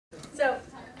So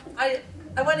I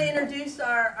want to introduce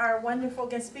our wonderful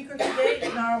guest speaker today,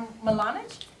 Nara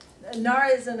Milanich. Nara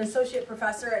is an associate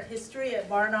professor at history at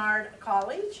Barnard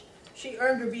College. She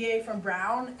earned her BA from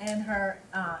Brown and her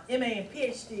MA and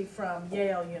PhD from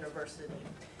Yale University.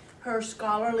 Her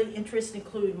scholarly interests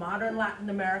include modern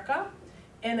Latin America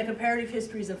and the comparative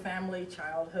histories of family,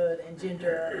 childhood, and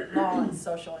gender law and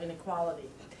social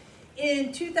inequality.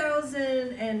 In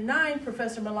 2009,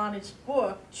 Professor Milanich's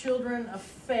book, Children of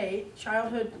Faith,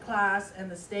 Childhood, Class,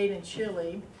 and the State in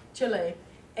Chile,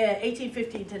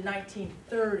 1815 to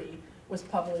 1930, was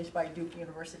published by Duke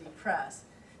University Press.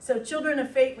 So Children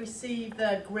of Faith received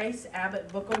the Grace Abbott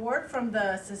Book Award from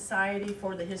the Society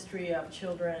for the History of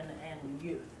Children and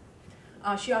Youth.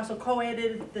 She also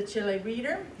co-edited the Chile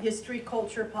Reader, History,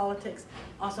 Culture, Politics,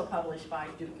 also published by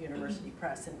Duke University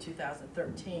Press in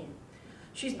 2013.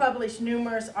 She's published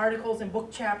numerous articles and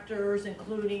book chapters,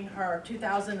 including her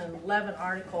 2011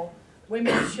 article,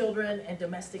 Women, Children, and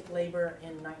Domestic Labor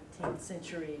in 19th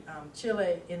Century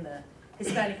Chile in the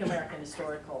Hispanic American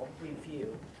Historical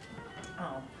Review.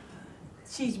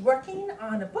 She's working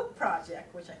on a book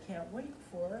project, which I can't wait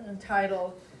for,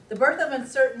 entitled The Birth of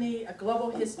Uncertainty, A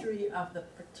Global History of the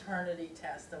Paternity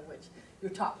Test, of which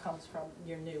your talk comes from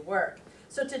your new work.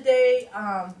 So today,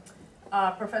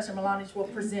 Professor Milanich will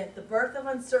present The Birth of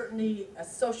Uncertainty, A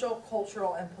Social,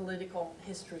 Cultural, and Political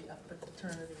History of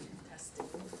Paternity Testing.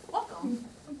 Welcome.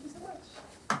 Thank you so much.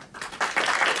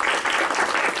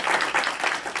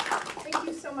 Thank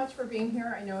you so much for being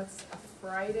here. I know it's a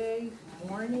Friday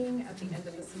morning at the end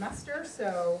of the semester,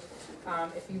 so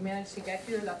if you managed to get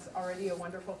here, that's already a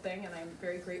wonderful thing, and I'm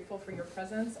very grateful for your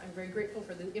presence. I'm very grateful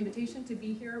for the invitation to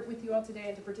be here with you all today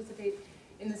and to participate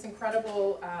in this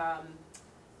incredible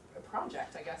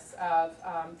project, I guess, of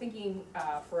thinking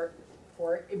for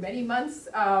many months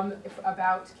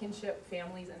about kinship,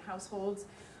 families, and households.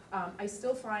 I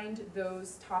still find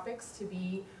those topics to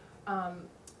be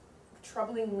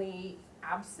troublingly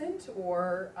absent,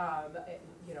 or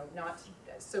not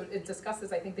so discussed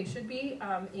as I think they should be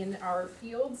in our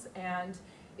fields, and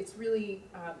it's really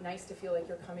nice to feel like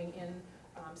you're coming in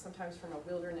sometimes from a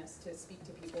wilderness to speak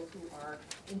to people who are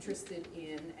interested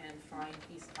in and find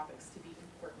these topics to be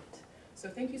important. So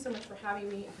thank you so much for having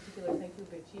me. In particular, thank you,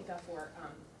 Bechita, for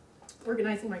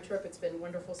organizing my trip. It's been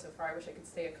wonderful so far. I wish I could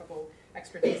stay a couple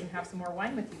extra days and have some more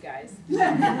wine with you guys.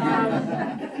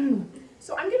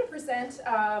 So I'm going to present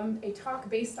a talk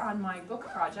based on my book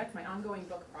project, my ongoing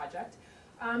book project.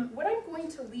 What I'm going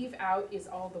to leave out is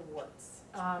all the warts.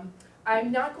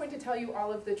 I'm not going to tell you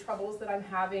all of the troubles that I'm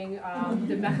having,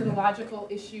 the methodological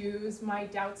issues, my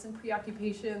doubts and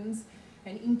preoccupations,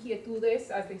 and inquietudes,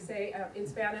 as they say in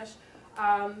Spanish.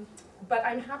 But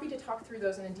I'm happy to talk through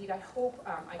those, and indeed I hope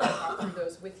I can talk through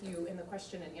those with you in the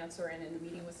question and answer and in the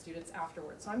meeting with students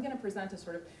afterwards. So I'm going to present a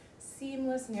sort of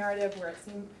seamless narrative where it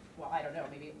seems, well, I don't know,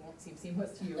 maybe it won't seem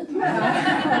seamless to you.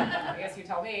 I guess you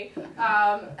tell me.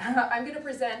 I'm going to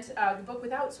present the book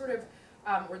without sort of,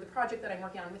 or the project that I'm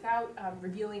working on without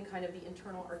revealing kind of the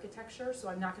internal architecture. So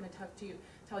I'm not going to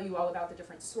tell you all about the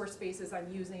different source bases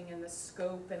I'm using and the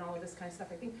scope and all of this kind of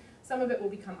stuff. I think some of it will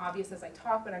become obvious as I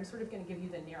talk, but I'm sort of going to give you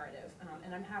the narrative.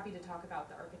 And I'm happy to talk about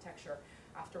the architecture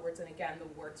afterwards, and again, the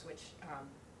words which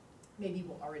maybe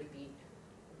will already be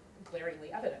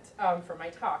glaringly evident from my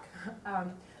talk.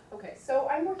 Okay, so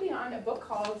I'm working on a book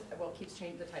called, well, it keeps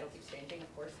changing, the title keeps changing,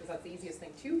 of course, because that's the easiest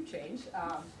thing to change.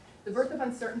 The Birth of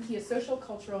Uncertainty, A Social,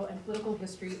 Cultural, and Political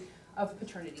History of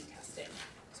Paternity Testing.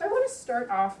 So I want to start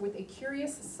off with a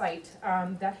curious sight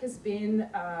that has been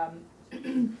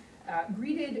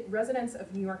greeted residents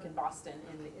of New York and Boston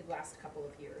in the last couple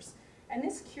of years. And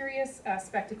this curious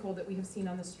spectacle that we have seen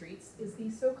on the streets is the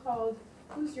so-called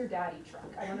Who's Your Daddy truck.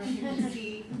 I don't know if you can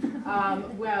see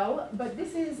well, but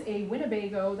this is a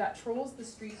Winnebago that trolls the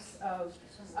streets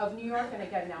of New York and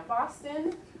again now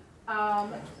Boston,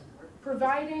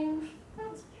 providing,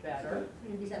 that's better.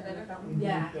 Is that better?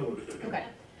 Yeah. Okay.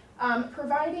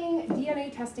 Providing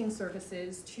DNA testing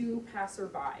services to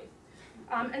passerby.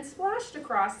 And splashed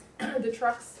across the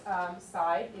truck's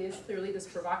side is clearly this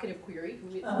provocative query,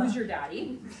 who's your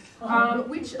daddy,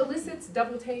 which elicits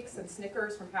double takes and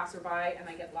snickers from passerby, and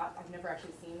I get lots, I've never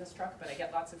actually seen this truck, but I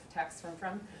get lots of texts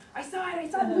from I saw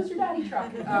it, who's your daddy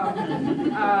truck?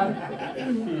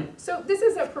 So this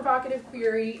is a provocative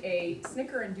query, a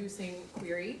snicker-inducing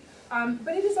query,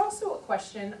 but it is also a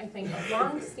question, I think, of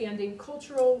long-standing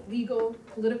cultural, legal,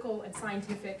 political, and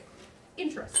scientific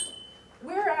interest.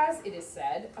 Whereas, it is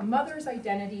said, a mother's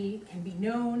identity can be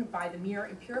known by the mere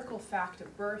empirical fact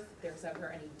of birth, if there's ever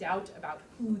any doubt about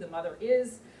who the mother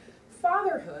is,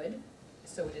 fatherhood,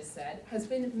 so it is said, has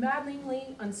been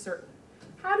maddeningly uncertain.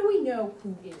 How do we know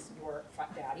who is your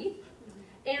daddy?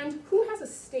 And who has a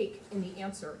stake in the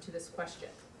answer to this question?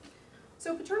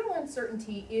 So paternal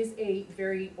uncertainty is a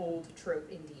very old trope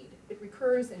indeed. It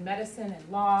recurs in medicine and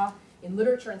law, in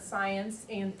literature and science,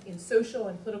 and in social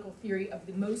and political theory of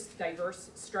the most diverse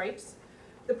stripes.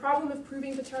 The problem of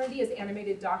proving paternity has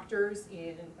animated doctors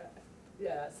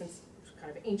since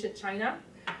kind of ancient China.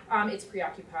 It's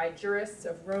preoccupied jurists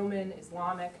of Roman,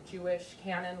 Islamic, Jewish,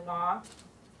 canon law.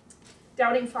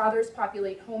 Doubting fathers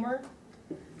populate Homer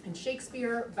and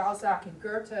Shakespeare, Balzac and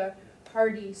Goethe,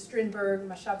 Hardy, Strindberg,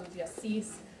 Machado de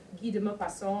Assis, Guy de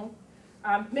Maupassant.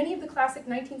 Many of the classic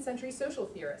 19th century social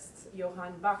theorists,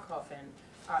 Johann Backhofen,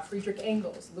 Friedrich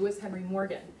Engels, Lewis Henry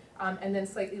Morgan, and then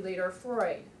slightly later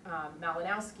Freud,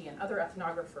 Malinowski, and other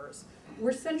ethnographers,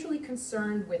 were centrally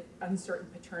concerned with uncertain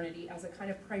paternity as a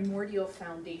kind of primordial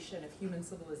foundation of human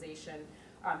civilization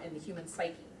and the human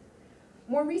psyche.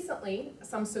 More recently,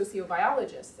 some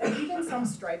sociobiologists and even some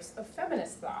stripes of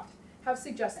feminist thought have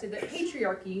suggested that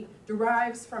patriarchy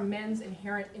derives from men's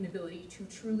inherent inability to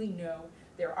truly know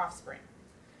their offspring.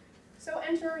 So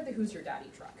enter the Who's Your Daddy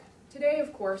truck. Today,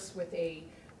 of course, with a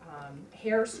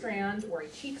hair strand or a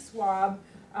cheek swab,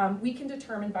 we can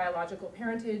determine biological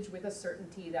parentage with a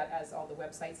certainty that, as all the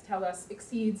websites tell us,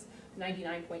 exceeds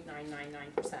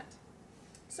 99.999%.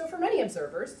 So for many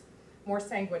observers, more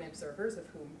sanguine observers, of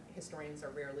whom historians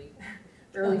are rarely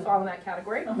fall in that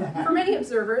category, for many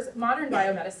observers, modern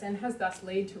biomedicine has thus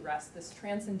laid to rest this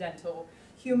transcendental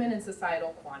human and societal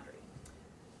quandary.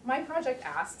 My project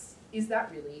asks, is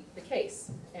that really the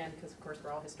case? And because, of course,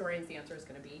 we're all historians, the answer is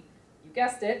going to be, you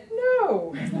guessed it,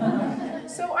 no.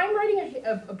 So I'm writing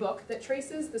a book that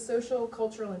traces the social,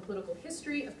 cultural, and political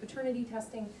history of paternity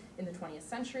testing in the 20th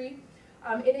century.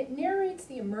 And it narrates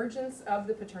the emergence of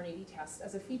the paternity test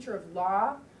as a feature of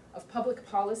law, of public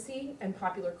policy, and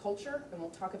popular culture. And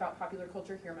we'll talk about popular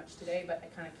culture here much today, but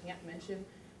I kind of can't mention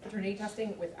paternity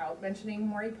testing without mentioning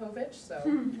Maury Povich. So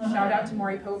shout out to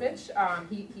Maury Povich.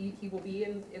 He will be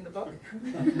in the book.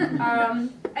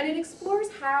 And it explores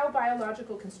how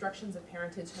biological constructions of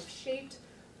parentage have shaped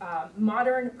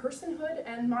modern personhood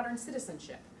and modern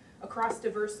citizenship across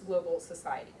diverse global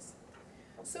societies.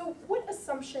 So what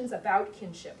assumptions about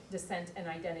kinship, descent, and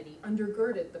identity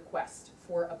undergirded the quest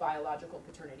for a biological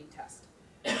paternity test?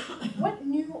 What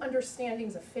new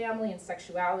understandings of family and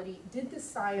sexuality did the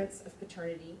science of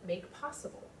paternity make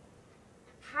possible?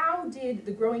 How did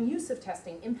the growing use of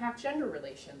testing impact gender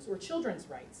relations or children's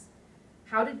rights?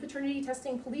 How did paternity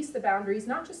testing police the boundaries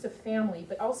not just of family,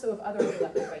 but also of other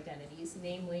collective identities,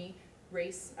 namely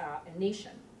race and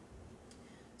nation?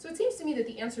 So it seems to me that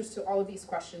the answers to all of these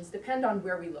questions depend on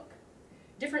where we look.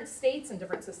 Different states and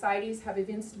different societies have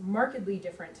evinced markedly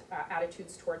different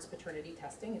attitudes towards paternity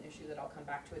testing, an issue that I'll come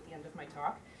back to at the end of my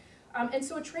talk. And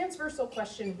so a transversal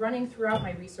question running throughout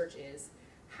my research is,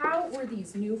 how were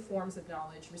these new forms of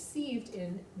knowledge received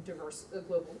in diverse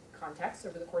global contexts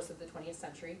over the course of the 20th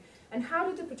century? And how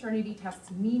did the paternity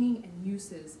test's meaning and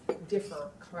uses differ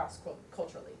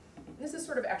cross-culturally? This is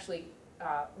sort of actually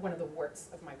one of the warts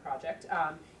of my project,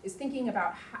 is thinking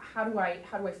about how do I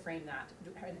frame that,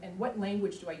 and what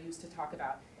language do I use to talk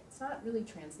about. It's not really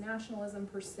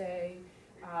transnationalism per se.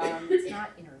 It's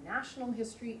not international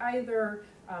history either.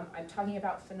 I'm talking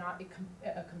about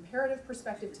a comparative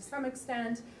perspective to some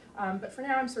extent, but for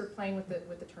now I'm sort of playing with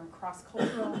the term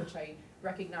cross-cultural, which I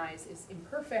recognize is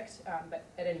imperfect, but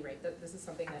at any rate, this is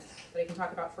something that I can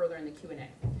talk about further in the Q&A.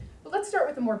 But let's start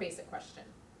with a more basic question.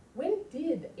 When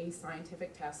did a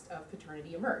scientific test of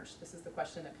paternity emerge? This is the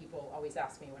question that people always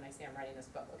ask me when I say I'm writing this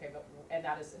book. Okay, and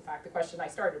that is in fact the question I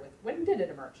started with. When did it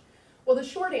emerge? Well, the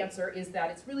short answer is that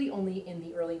it's really only in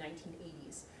the early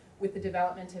 1980s, with the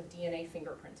development of DNA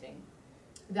fingerprinting,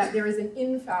 that there is an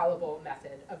infallible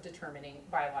method of determining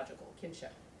biological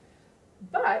kinship.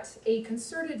 But a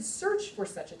concerted search for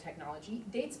such a technology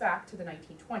dates back to the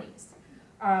 1920s.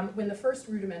 When the first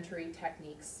rudimentary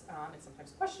techniques, and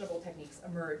sometimes questionable techniques,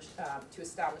 emerged to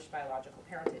establish biological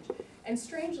parentage. And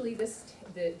strangely,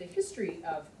 the history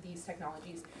of these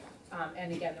technologies,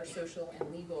 and again, their social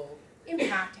and legal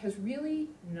impact, has really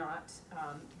not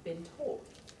been told.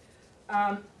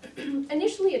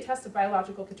 Initially, a test of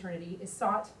biological paternity is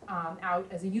sought out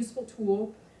as a useful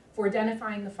tool for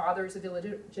identifying the fathers of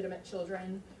illegitimate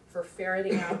children, for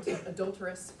ferreting out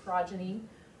adulterous progeny.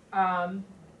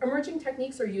 Emerging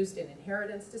techniques are used in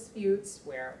inheritance disputes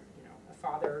where a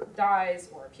father dies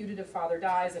or a putative father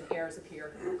dies and heirs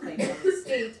appear claiming on the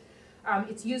estate.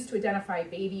 It's used to identify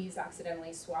babies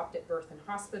accidentally swapped at birth in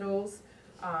hospitals,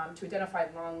 to identify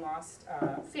long-lost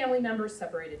family members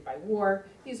separated by war.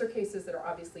 These are cases that are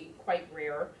obviously quite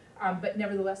rare, but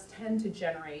nevertheless tend to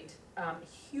generate a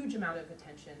huge amount of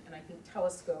attention, and I think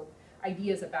telescope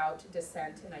ideas about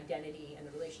descent and identity and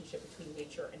the relationship between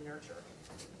nature and nurture.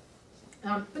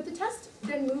 But the test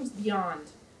then moves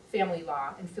beyond family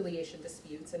law and filiation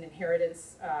disputes and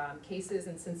inheritance cases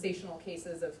and sensational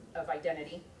cases of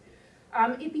identity.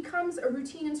 It becomes a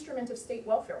routine instrument of state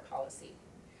welfare policy.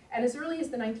 And as early as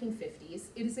the 1950s,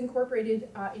 it is incorporated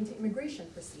into immigration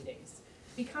proceedings,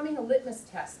 becoming a litmus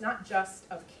test not just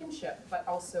of kinship, but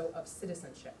also of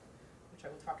citizenship, which I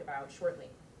will talk about shortly.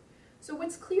 So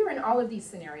what's clear in all of these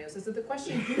scenarios is that the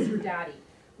question, who's your daddy,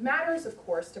 matters, of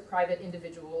course, to private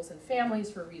individuals and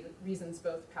families for reasons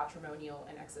both patrimonial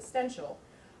and existential,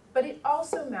 but it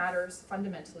also matters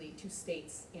fundamentally to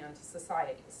states and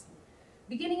societies.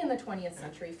 Beginning in the 20th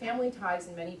century, family ties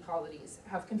in many polities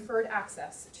have conferred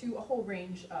access to a whole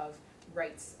range of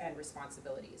rights and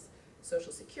responsibilities.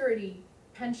 Social security,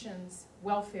 pensions,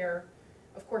 welfare.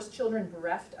 Of course, children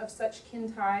bereft of such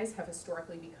kin ties have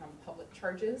historically become public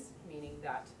charges, meaning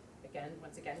that,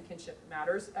 once again, kinship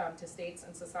matters to states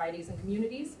and societies and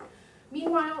communities.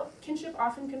 Meanwhile, kinship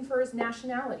often confers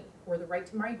nationality or the right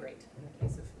to migrate in the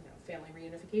case of family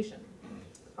reunification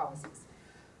policies.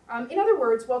 In other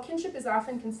words, while kinship is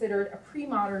often considered a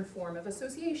pre-modern form of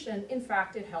association, in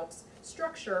fact, it helps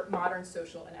structure modern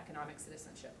social and economic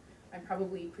citizenship. I'm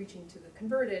probably preaching to the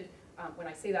converted when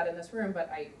I say that in this room, but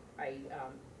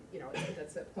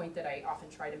that's a point that I often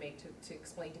try to make to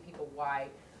explain to people why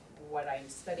what I'm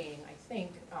studying, I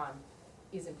think,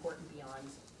 is important beyond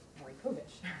Maury.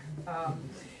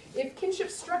 If kinship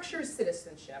structures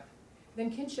citizenship, then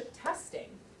kinship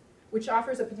testing, which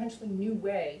offers a potentially new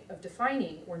way of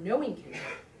defining or knowing kinship,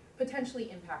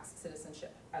 potentially impacts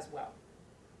citizenship as well.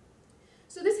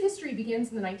 So this history begins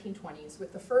in the 1920s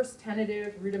with the first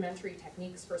tentative, rudimentary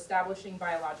techniques for establishing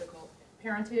biological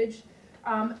parentage.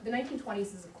 The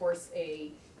 1920s is, of course,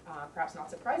 a perhaps not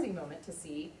surprising moment to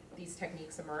see these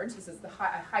techniques emerge. This is a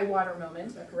high water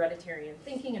moment of hereditarian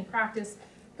thinking and practice.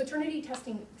 Paternity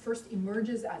testing first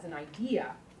emerges as an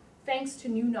idea thanks to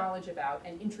new knowledge about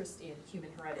and interest in human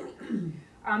heredity.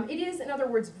 It is, in other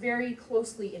words, very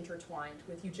closely intertwined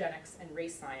with eugenics and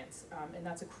race science, and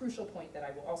that's a crucial point that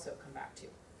I will also come back to.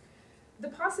 The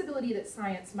possibility that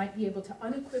science might be able to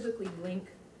unequivocally link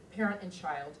parent and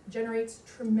child generates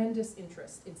tremendous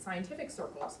interest in scientific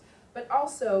circles, but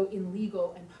also in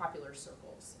legal and popular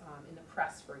circles, in the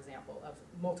press, for example, of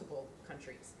multiple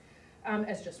countries.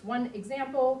 As just one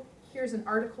example, here's an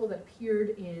article that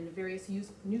appeared in various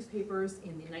newspapers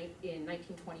in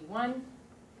 1921,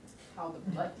 How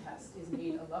the Blood Test is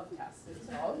Made a Love Test, it's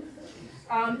called.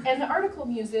 And the article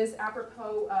muses,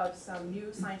 apropos of some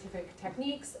new scientific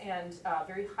techniques and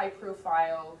very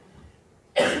high-profile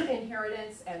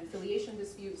inheritance and filiation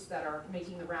disputes that are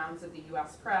making the rounds of the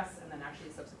US press, and then actually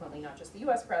subsequently not just the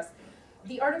US press.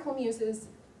 The article muses,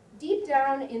 deep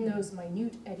down in those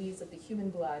minute eddies of the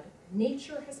human blood,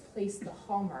 nature has placed the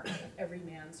hallmark of every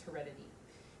man's heredity.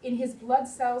 In his blood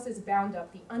cells is bound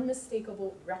up the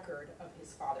unmistakable record of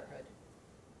his fatherhood.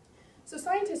 So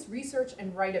scientists research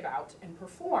and write about and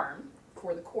perform,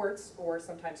 for the courts or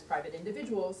sometimes private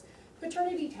individuals,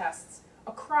 paternity tests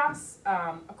across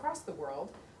the world,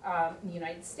 in the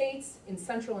United States, in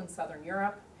Central and Southern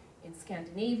Europe, in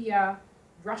Scandinavia,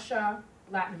 Russia,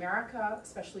 Latin America,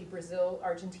 especially Brazil,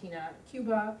 Argentina,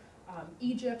 Cuba,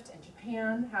 Egypt and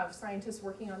Japan have scientists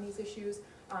working on these issues.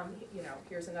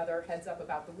 Here's another heads up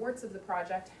about the warts of the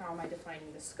project. How am I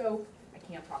defining the scope? I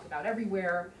can't talk about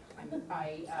everywhere.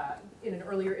 In an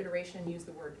earlier iteration, used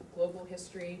the word global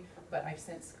history, but I've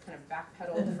since kind of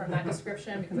backpedaled from that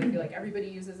description because I feel like everybody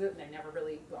uses it, and I never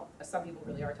really, well, some people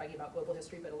really are talking about global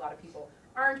history, but a lot of people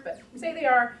aren't, but say they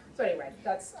are. So anyway,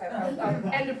 that's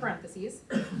end of parentheses.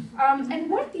 And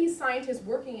what these scientists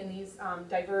working in these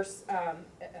diverse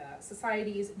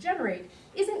societies generate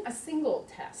isn't a single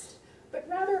test, but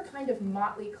rather a kind of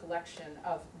motley collection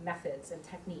of methods and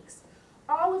techniques,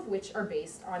 all of which are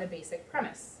based on a basic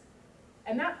premise.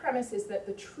 And that premise is that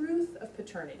the truth of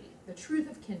paternity, the truth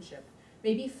of kinship,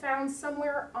 may be found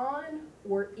somewhere on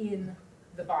or in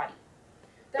the body.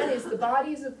 That is, the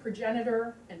bodies of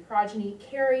progenitor and progeny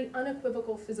carry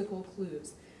unequivocal physical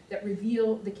clues that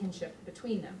reveal the kinship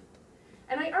between them.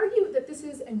 And I argue that this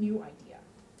is a new idea.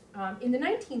 In the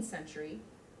 19th century,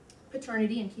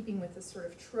 paternity, in keeping with this sort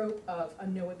of trope of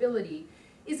unknowability,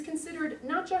 is considered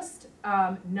not just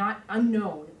not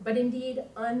unknown, but indeed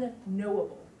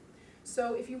unknowable.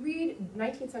 So if you read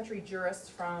 19th century jurists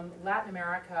from Latin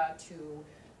America to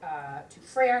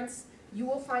France, you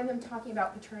will find them talking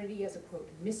about paternity as a, quote,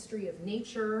 mystery of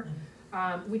nature,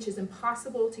 which is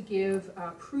impossible to give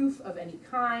proof of any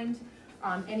kind.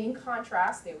 And in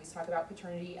contrast, they always talk about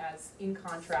paternity as in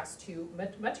contrast to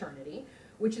maternity,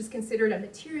 which is considered a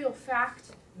material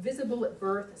fact, visible at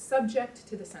birth, subject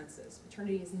to the senses.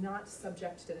 Paternity is not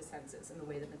subject to the senses in the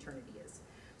way that maternity is.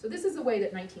 So this is the way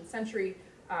that 19th century,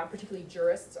 particularly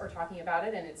jurists, are talking about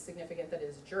it, and it's significant that it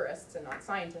is jurists and not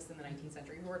scientists in the 19th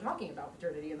century who are talking about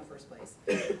paternity in the first place.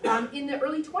 In the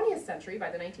early 20th century, by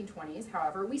the 1920s,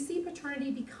 however, we see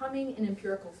paternity becoming an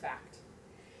empirical fact,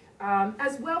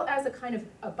 as well as a kind of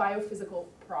a biophysical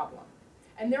problem,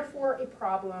 and therefore a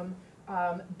problem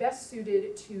best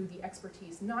suited to the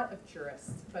expertise not of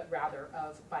jurists, but rather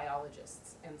of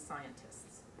biologists and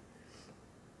scientists.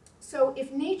 So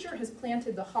if nature has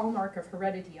planted the hallmark of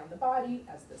heredity on the body,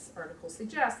 as this article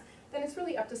suggests, then it's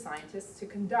really up to scientists to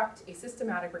conduct a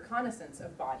systematic reconnaissance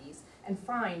of bodies and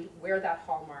find where that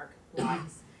hallmark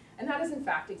lies. And that is in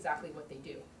fact exactly what they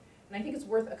do. And I think it's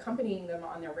worth accompanying them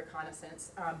on their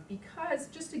reconnaissance because,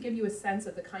 just to give you a sense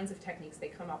of the kinds of techniques they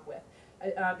come up with,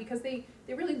 because they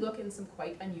really look in some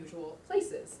quite unusual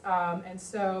places.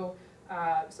 So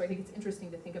I think it's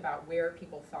interesting to think about where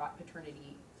people thought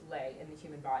paternity lay in the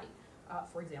human body.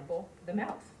 For example, the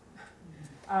mouth.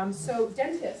 So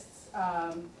dentists,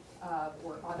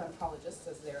 or odontologists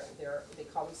as they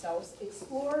call themselves,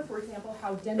 explore, for example,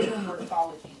 how dental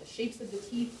morphology, the shapes of the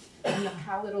teeth and the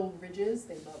palatal ridges,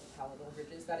 they love palatal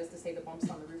ridges, that is to say the bumps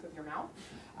on the roof of your mouth.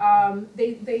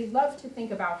 They love to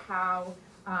think about how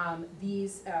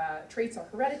these traits are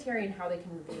hereditary and how they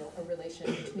can reveal a relation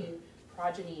between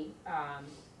progeny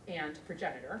and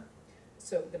progenitor.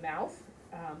 So the mouth.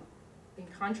 In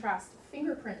contrast,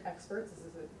 fingerprint experts, this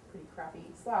is a pretty crappy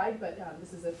slide, but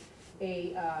this is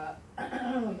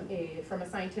from a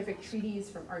scientific treatise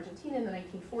from Argentina in the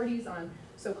 1940s on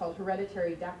so-called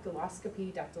hereditary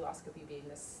dactyloscopy, dactyloscopy being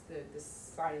this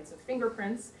science of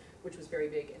fingerprints, which was very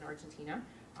big in Argentina,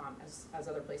 as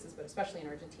other places, but especially in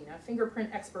Argentina. Fingerprint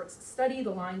experts study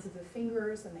the lines of the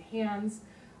fingers and the hands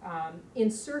in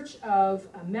search of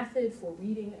a method for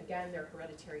reading, again, their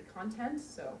hereditary content.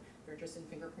 So they're interested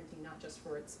in fingerprinting not just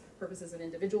for its purposes of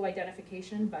individual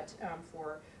identification, but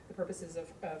for the purposes of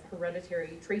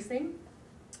hereditary tracing.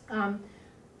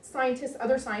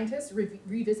 Other scientists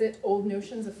revisit old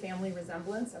notions of family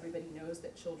resemblance. Everybody knows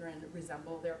that children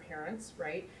resemble their parents,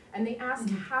 right? And they ask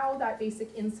how that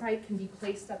basic insight can be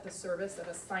placed at the service of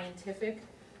a scientific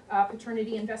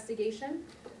paternity investigation.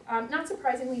 Not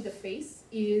surprisingly, the face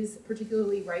is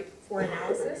particularly ripe for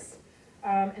analysis.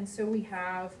 And so we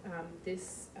have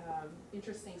this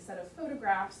interesting set of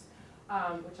photographs,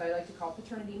 which I like to call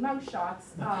paternity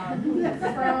mugshots,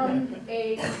 from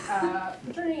a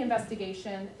paternity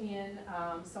investigation in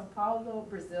São Paulo,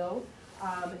 Brazil.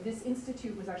 This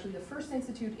institute was actually the first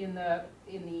institute in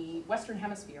the Western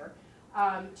Hemisphere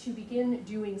to begin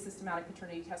doing systematic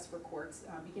paternity tests for courts,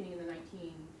 beginning in the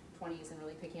 1920s and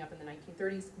really picking up in the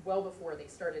 1930s, well before they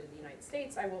started in the United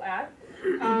States, I will add.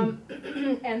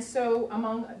 And so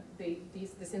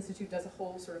this institute does a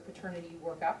whole sort of paternity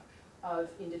workup of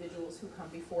individuals who come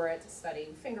before it,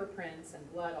 studying fingerprints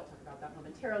and blood, I'll talk about that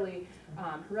momentarily,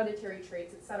 hereditary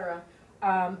traits, etc.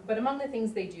 But among the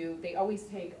things they do, they always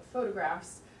take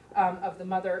photographs of the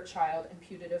mother, child, and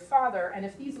putative father, and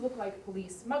if these look like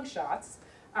police mugshots,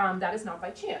 that is not by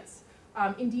chance.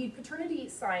 Indeed, paternity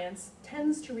science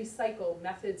tends to recycle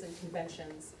methods and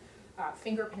conventions,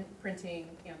 fingerprinting,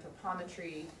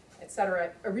 anthropometry,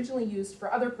 etc., originally used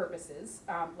for other purposes,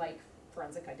 like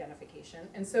forensic identification.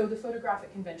 And so the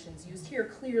photographic conventions used here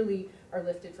clearly are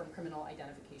lifted from criminal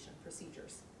identification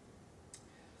procedures.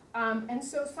 And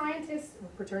so scientists,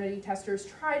 paternity testers,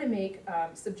 try to make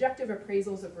subjective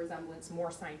appraisals of resemblance more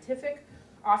scientific,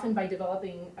 often by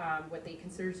developing what they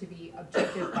consider to be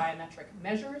objective biometric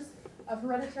measures of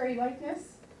hereditary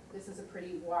likeness. This is a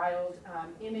pretty wild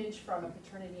image from a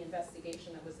paternity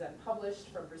investigation that was then published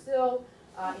from Brazil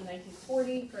in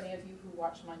 1940. For any of you who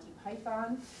watch Monty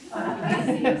Python,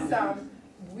 you may see some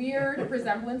weird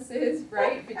resemblances,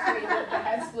 right, between the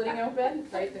head splitting open,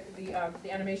 right,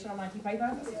 the animation on Monty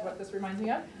Python. This is what this reminds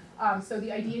me of. So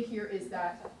the idea here is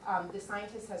that the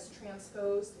scientist has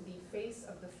transposed the face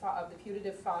of the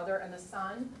putative father and the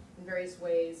son in various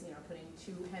ways, putting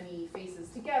two hemi faces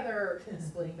together,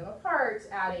 splitting them apart,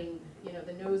 adding,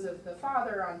 the nose of the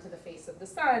father onto the face of the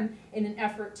son in an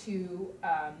effort to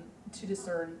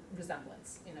discern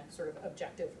resemblance in a sort of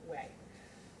objective way.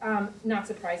 Not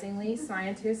surprisingly,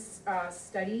 scientists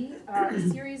study a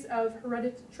series of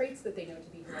hereditary traits that they know to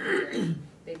be hereditary.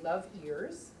 They love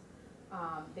ears.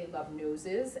 They love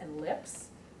noses and lips,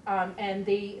 and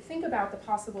they think about the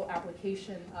possible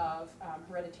application of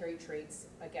hereditary traits,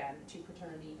 again, to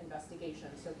paternity investigation.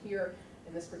 So here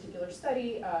In this particular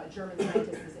study, a German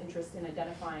scientist is interested in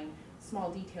identifying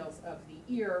small details of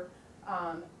the ear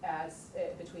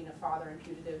between a father and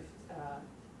putative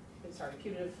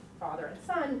father and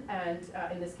son, and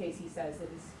in this case he says it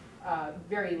is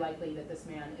very likely that this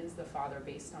man is the father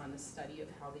based on the study of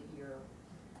how the ear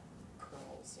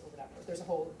curls or whatever. There's a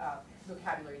whole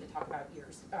vocabulary to talk about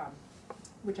ears,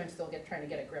 which I'm still trying to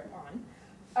get a grip on.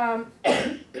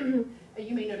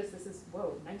 You may notice this is,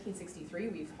 whoa, 1963,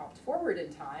 we've hopped forward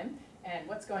in time, and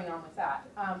what's going on with that?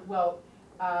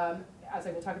 As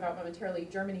I will talk about momentarily,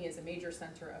 Germany is a major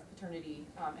center of paternity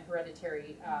and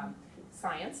hereditary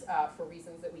science for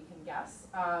reasons that we can guess.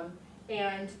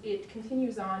 And it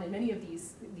continues on, and many of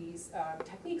these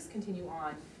techniques continue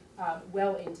on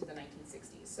well into the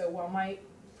 1960s. So while my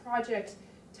project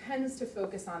tends to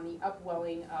focus on the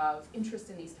upwelling of interest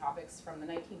in these topics from the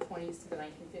 1920s to the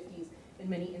 1950s, in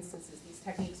many instances these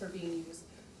techniques are being used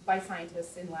by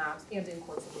scientists in labs and in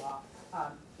courts of law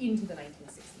into the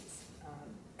 1960s.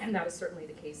 And that is certainly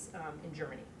the case in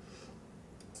Germany.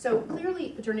 So clearly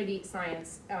paternity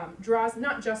science draws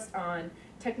not just on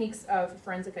techniques of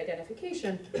forensic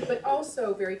identification, but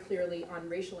also very clearly on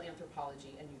racial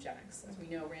anthropology and eugenics. As we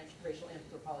know, racial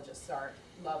anthropologists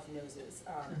love noses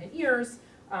and ears,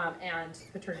 and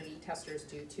paternity testers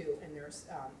do too, and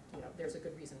there's a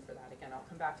good reason for that. Again, I'll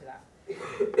come back to that.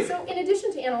 So in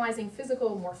addition to analyzing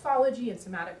physical morphology and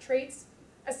somatic traits,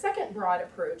 a second broad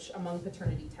approach among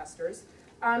paternity testers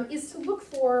is to look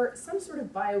for some sort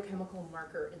of biochemical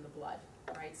marker in the blood,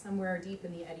 right? Somewhere deep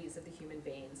in the eddies of the human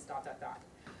veins, ...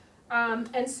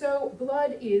 And so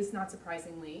blood is, not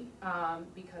surprisingly,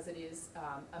 because it is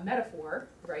a metaphor,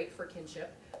 right, for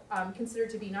kinship, considered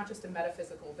to be not just a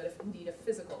metaphysical, but indeed a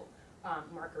physical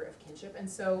marker of kinship. And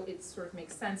so it sort of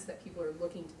makes sense that people are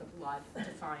looking to the blood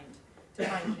to find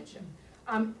kinship.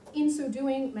 In so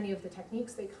doing, many of the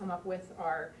techniques they come up with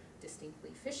are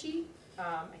distinctly fishy.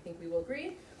 I think we will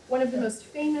agree. One of the most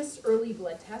famous early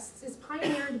blood tests is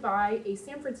pioneered by a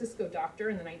San Francisco doctor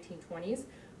in the 1920s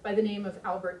by the name of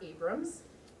Albert Abrams.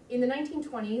 In the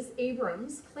 1920s,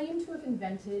 Abrams claimed to have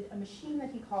invented a machine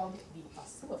that he called the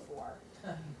oscillophore.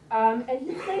 And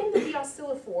he claimed that the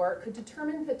oscillophore could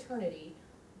determine paternity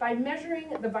by measuring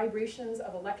the vibrations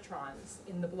of electrons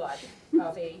in the blood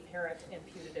of a parent and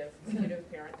putative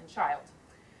parent and child.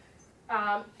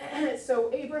 So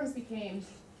Abrams became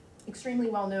extremely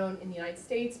well known in the United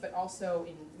States, but also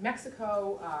in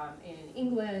Mexico, in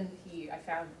England. I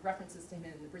found references to him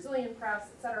in the Brazilian press,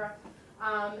 etc.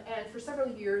 And for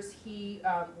several years, he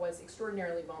was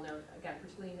extraordinarily well known, again,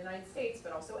 particularly in the United States,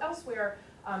 but also elsewhere.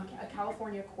 A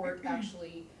California court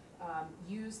actually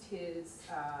used the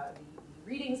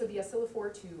readings of the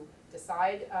oscillophore to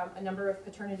decide a number of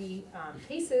paternity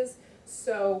cases.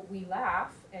 So we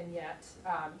laugh, and yet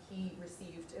he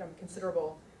received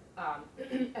considerable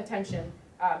attention,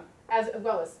 as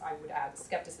well as, I would add,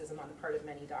 skepticism on the part of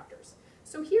many doctors.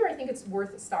 So here I think it's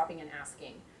worth stopping and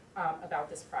asking about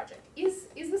this project. Is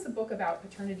this a book about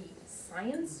paternity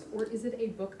science, or is it a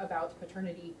book about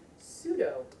paternity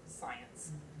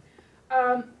pseudoscience?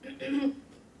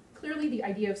 Clearly the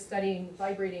idea of studying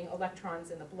vibrating electrons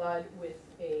in the blood with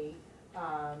an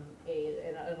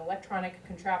electronic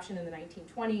contraption in the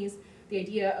 1920s, the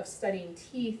idea of studying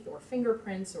teeth or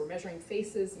fingerprints or measuring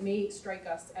faces may strike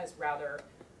us as rather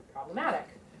problematic.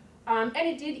 And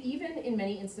it did even in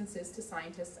many instances to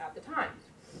scientists at the time.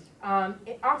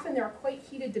 Often there are quite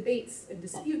heated debates and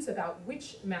disputes about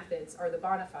which methods are the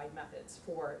bona fide methods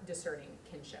for discerning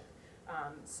kinship.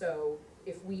 So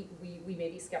if we may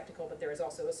be skeptical, but there is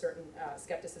also a certain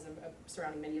skepticism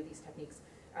surrounding many of these techniques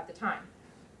at the time.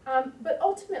 But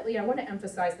ultimately, I want to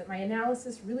emphasize that my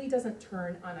analysis really doesn't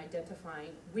turn on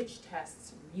identifying which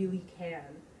tests really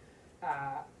can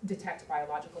detect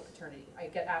biological paternity. I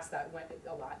get asked that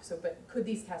a lot. So, but did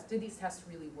these tests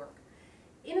really work?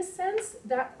 In a sense,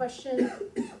 that question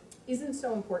isn't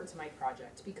so important to my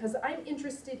project because I'm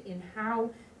interested in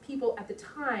how people at the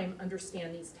time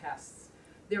understand these tests,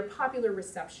 their popular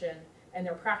reception, and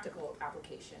their practical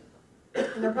application.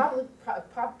 And their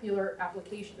popular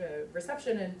application,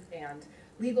 reception and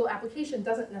legal application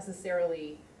doesn't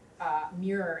necessarily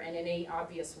mirror in any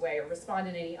obvious way or respond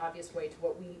in any obvious way to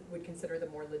what we would consider the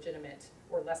more legitimate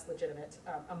or less legitimate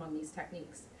among these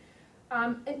techniques.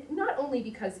 And not only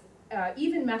because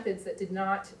even methods that did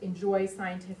not enjoy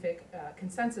scientific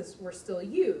consensus were still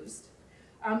used,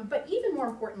 but even more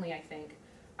importantly, I think,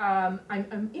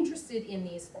 I'm interested in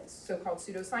these so-called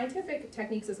pseudoscientific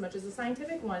techniques as much as the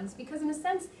scientific ones because in a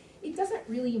sense, it doesn't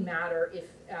really matter if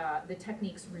the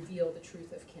techniques reveal the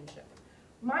truth of kinship.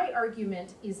 My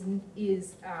argument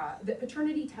is that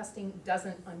paternity testing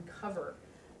doesn't uncover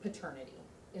paternity,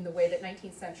 in the way that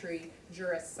 19th century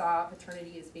jurists saw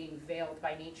paternity as being veiled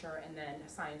by nature and then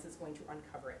science is going to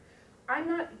uncover it. I'm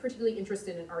not particularly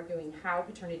interested in arguing how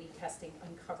paternity testing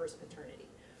uncovers paternity.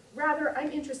 Rather,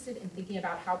 I'm interested in thinking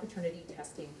about how paternity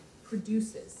testing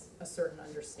produces a certain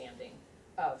understanding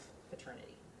of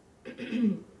paternity.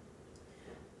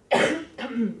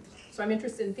 So I'm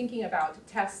interested in thinking about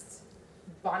tests,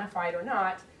 bona fide or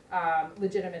not,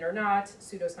 legitimate or not,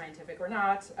 pseudoscientific or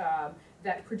not,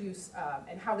 that produce,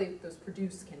 and how those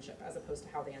produce kinship as opposed to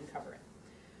how they uncover it.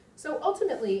 So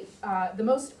ultimately, the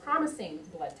most promising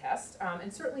blood test,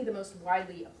 and certainly the most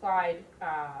widely applied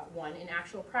one in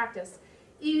actual practice,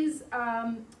 is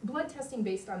blood testing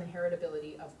based on the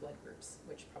heritability of blood groups,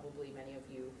 which probably many of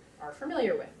you are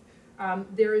familiar with. In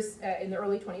the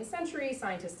early 20th century,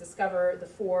 scientists discover the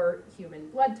 4 human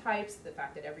blood types, the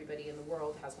fact that everybody in the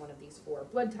world has one of these 4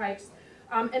 blood types,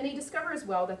 and they discover as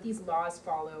well that these laws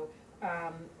follow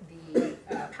the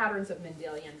patterns of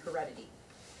Mendelian heredity.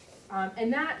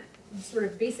 And that sort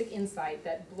of basic insight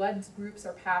that blood groups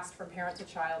are passed from parent to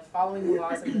child following the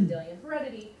laws of Mendelian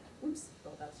heredity. Oops,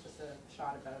 well, that's just a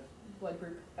shot of a blood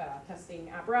group testing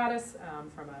apparatus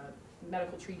from a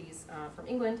medical treatise from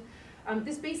England.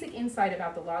 This basic insight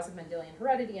about the laws of Mendelian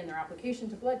heredity and their application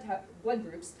to blood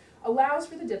groups allows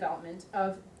for the development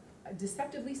of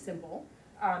deceptively simple,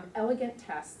 elegant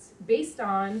tests based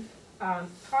on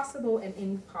possible and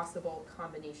impossible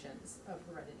combinations of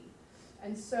heredity.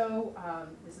 And so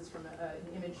this is from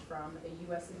an image from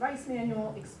a US advice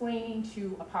manual explaining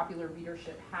to a popular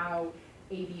readership how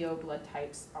ABO blood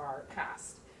types are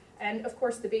passed. And of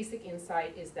course, the basic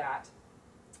insight is that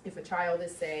if a child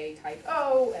is, say, type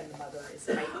O and the mother is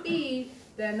type B,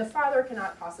 then the father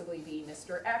cannot possibly be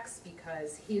Mr. X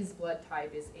because his blood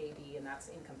type is AB and that's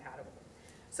incompatible.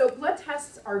 So blood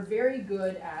tests are very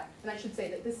good at, and I should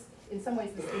say that this, in some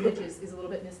ways, this image is a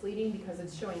little bit misleading because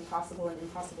it's showing possible and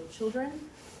impossible children.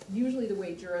 Usually the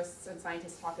way jurists and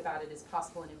scientists talk about it is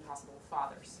possible and impossible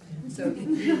fathers. So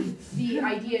the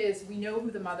idea is we know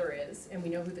who the mother is and we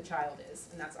know who the child is,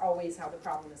 and that's always how the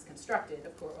problem is constructed,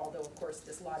 of course, although of course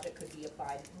this logic could be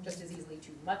applied just as easily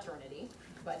to maternity,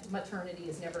 but maternity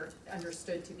is never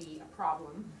understood to be a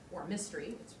problem or a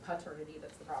mystery. It's paternity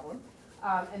that's the problem.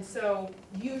 And so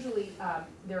usually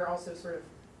there are also sort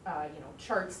of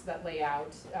charts that lay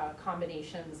out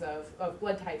combinations of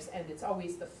blood types, and it's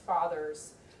always the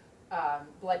father's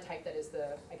blood type that is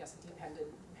the, I guess, dependent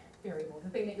variable, the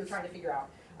thing that you're trying to figure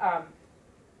out,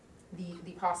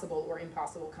 the possible or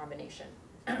impossible combination.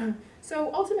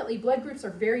 So ultimately, blood groups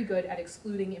are very good at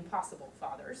excluding impossible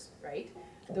fathers, right?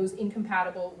 Those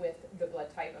incompatible with the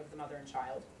blood type of the mother and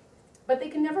child. But they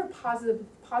can never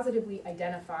positively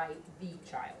identify the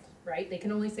child, right? They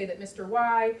can only say that Mr.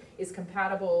 Y is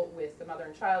compatible with the mother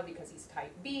and child because he's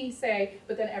type B, say,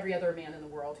 but then every other man in the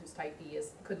world who's type B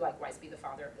could likewise be the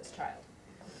father of this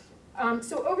child.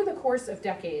 So over the course of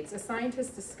decades, as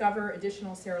scientists discover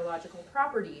additional serological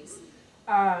properties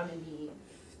in the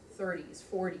 30s,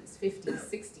 40s, 50s,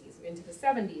 60s, into the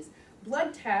 70s,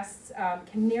 blood tests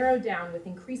can narrow down with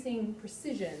increasing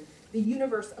precision the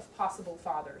universe of possible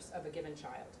fathers of a given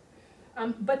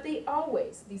child. But they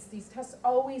always, these tests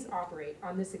always operate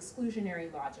on this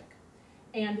exclusionary logic.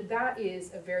 And that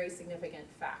is a very significant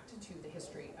fact to the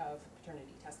history of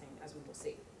paternity testing, as we will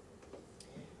see.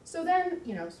 So then,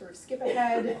 sort of skip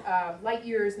ahead, light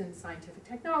years in scientific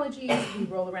technologies, we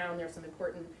roll around, there's some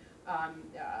important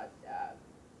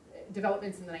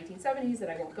developments in the 1970s that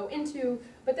I won't go into,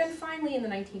 but then finally in the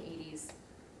 1980s,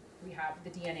 we have the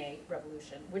DNA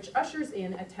revolution, which ushers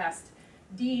in a test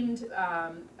deemed,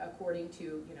 according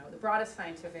to the broadest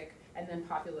scientific and then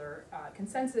popular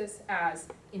consensus, as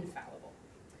infallible.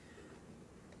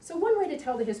 So one way to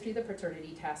tell the history of the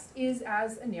paternity test is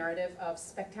as a narrative of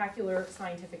spectacular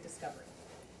scientific discovery.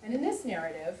 And in this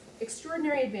narrative,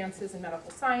 extraordinary advances in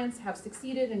medical science have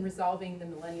succeeded in resolving the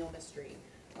millennial mystery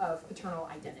of paternal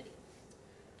identity.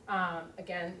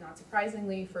 Again, not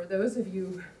surprisingly, for those of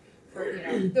you,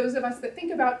 those of us that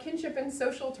think about kinship in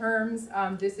social terms,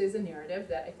 this is a narrative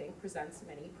that I think presents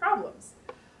many problems.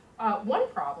 One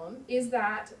problem is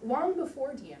that long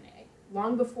before DNA,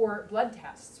 long before blood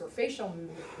tests or facial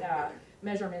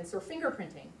measurements or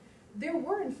fingerprinting, there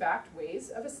were in fact ways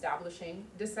of establishing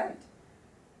descent.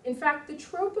 In fact, the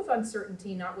trope of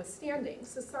uncertainty notwithstanding,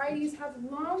 societies have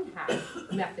long had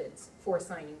methods for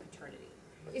assigning paternity.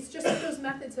 It's just that those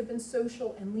methods have been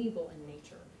social and legal in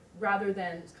nature, rather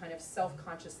than kind of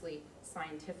self-consciously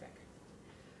scientific.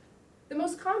 The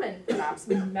most common, perhaps,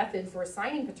 method for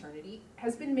assigning paternity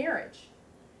has been marriage.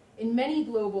 In many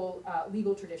global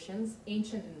legal traditions,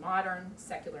 ancient and modern,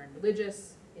 secular and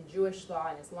religious, in Jewish law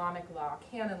and Islamic law,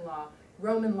 canon law,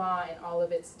 Roman law, and all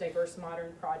of its diverse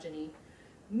modern progeny,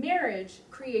 marriage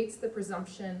creates the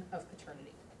presumption of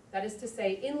paternity. That is to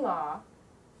say, in law,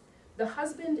 the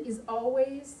husband is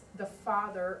always the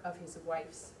father of his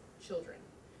wife's children.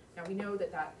 Now we know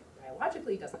that that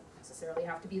biologically doesn't necessarily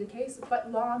have to be the case,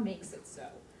 but law makes it so.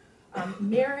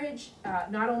 Marriage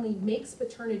not only makes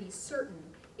paternity certain,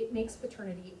 it makes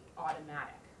paternity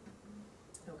automatic.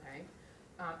 Okay.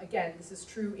 Again, this is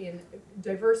true in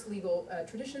diverse legal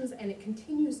traditions, and it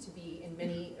continues to be in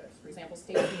many, for example,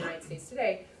 states in the United States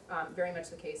today, very much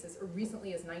the case. As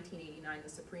recently as 1989, the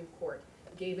Supreme Court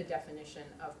gave a definition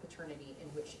of paternity in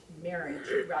which marriage,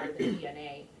 rather than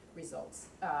DNA results,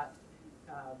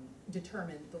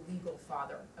 determined the legal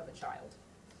father of a child.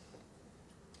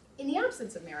 In the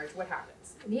absence of marriage, what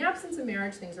happens? In the absence of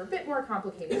marriage, things are a bit more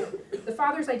complicated. The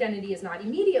father's identity is not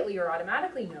immediately or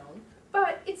automatically known,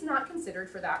 but it's not considered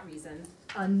for that reason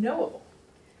unknowable.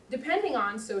 Depending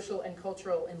on social and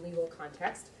cultural and legal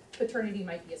context, paternity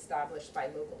might be established by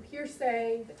local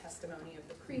hearsay, the testimony of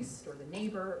the priest or the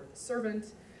neighbor or the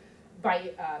servant,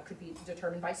 could be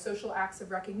determined by social acts of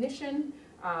recognition.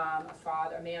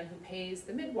 A man who pays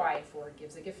the midwife or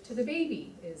gives a gift to the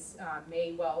baby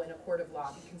may well, in a court of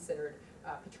law, be considered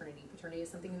paternity. Paternity is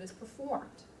something that is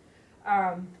performed.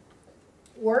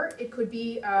 Or it could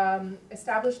be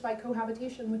established by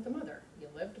cohabitation with the mother. You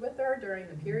lived with her during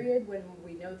the period when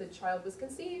we know the child was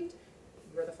conceived,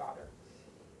 you're the father.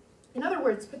 In other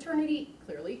words, paternity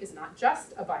clearly is not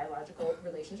just a biological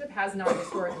relationship, has not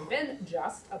historically been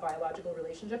just a biological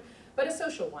relationship, but a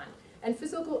social one. And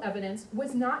physical evidence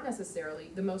was not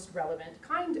necessarily the most relevant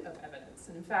kind of evidence.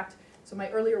 And in fact, so my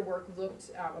earlier work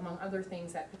looked, among other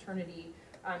things, at paternity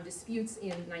disputes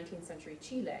in 19th century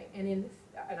Chile. And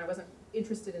I wasn't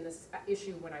interested in this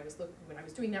issue when I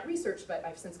was doing that research, but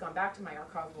I've since gone back to my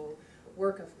archival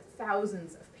work of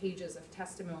thousands of pages of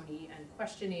testimony and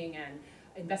questioning and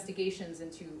investigations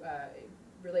into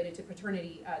related to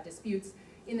paternity disputes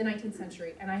in the 19th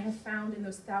century, and I have found in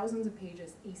those thousands of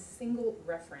pages a single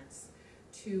reference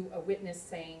to a witness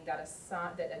saying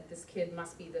that this kid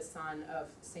must be the son of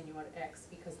Senor X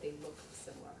because they look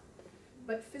similar.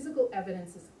 But physical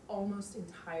evidence is almost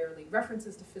entirely,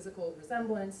 references to physical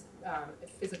resemblance,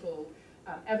 physical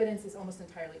evidence is almost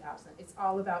entirely absent. It's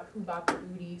all about who bought the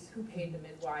booties, who paid the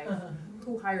midwife,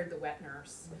 who hired the wet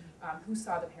nurse, who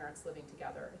saw the parents living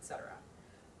together, etc.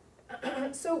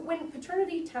 So when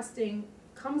paternity testing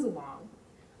comes along,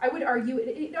 I would argue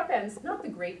it upends not the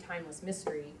great timeless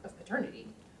mystery of paternity.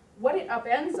 What it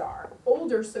upends are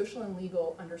older social and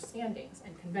legal understandings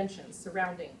and conventions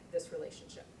surrounding this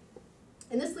relationship.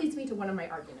 And this leads me to one of my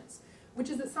arguments, which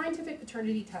is that scientific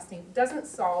paternity testing doesn't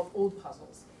solve old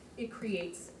puzzles. It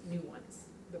creates new ones,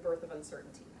 the birth of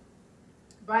uncertainty.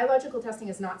 Biological testing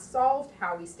has not solved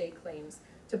how we stake claims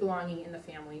to belonging in the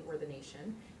family or the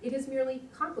nation. It has merely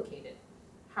complicated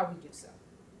how we do so.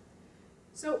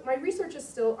 So my research is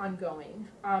still ongoing,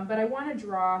 but I want to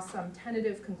draw some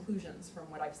tentative conclusions from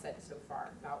what I've said so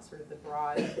far about sort of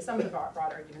some of the broad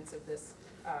arguments of this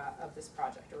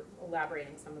project, or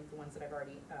elaborating some of the ones that I've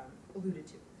already alluded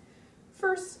to.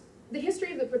 First, the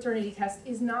history of the paternity test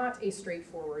is not a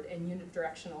straightforward and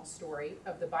unidirectional story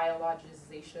of the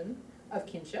biologization of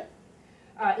kinship,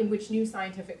 in which new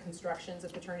scientific constructions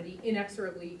of paternity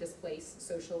inexorably displace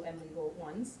social and legal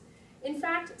ones. In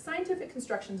fact, scientific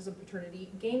constructions of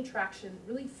paternity gain traction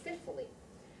really fitfully,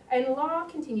 and law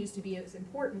continues to be as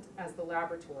important as the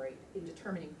laboratory in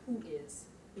determining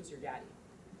who's your daddy.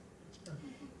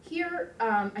 Here,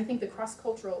 I think the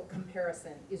cross-cultural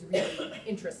comparison is really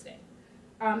interesting.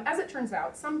 As it turns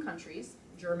out, some countries,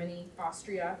 Germany,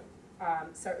 Austria,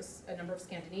 a number of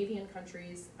Scandinavian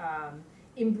countries,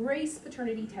 embrace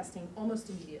paternity testing almost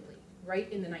immediately, right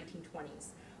in the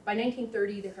 1920s. By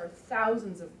 1930, there are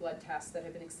thousands of blood tests that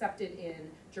have been accepted in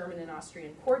German and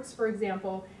Austrian courts, for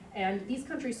example, and these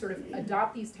countries sort of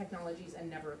adopt these technologies and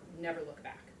never look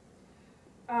back.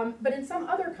 But in some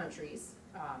other countries,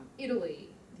 Italy,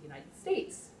 the United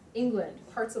States, England,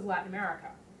 parts of Latin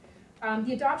America,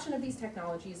 the adoption of these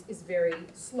technologies is very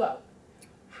slow.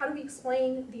 How do we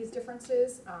explain these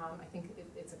differences? I think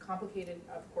it's a complicated,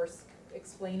 of course,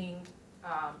 explaining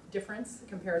difference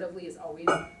comparatively is always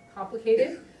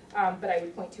complicated, but I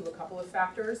would point to a couple of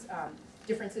factors.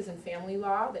 Differences in family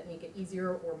law that make it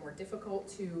easier or more difficult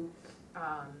to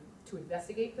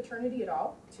investigate paternity at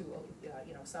all.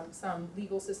 Some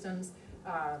legal systems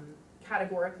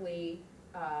categorically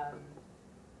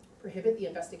prohibit the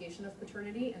investigation of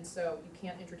paternity, and so you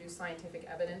can't introduce scientific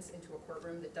evidence into a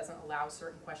courtroom that doesn't allow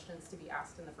certain questions to be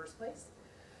asked in the first place.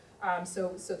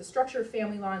 So the structure of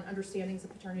family law and understandings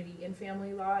of paternity in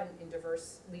family law and in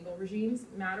diverse legal regimes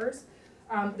matters.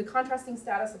 The contrasting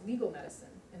status of legal medicine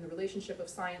and the relationship of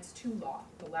science to law,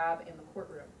 the lab and the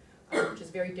courtroom, which is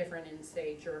very different in,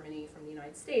 say, Germany from the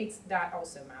United States, that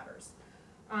also matters.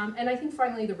 And I think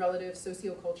finally the relative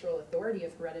sociocultural authority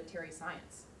of hereditary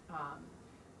science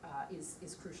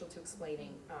is crucial to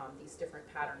explaining these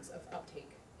different patterns of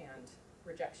uptake and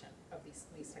rejection of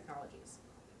these technologies.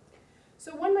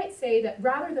 So one might say that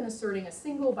rather than asserting a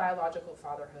single biological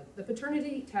fatherhood, the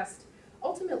paternity test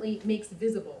ultimately makes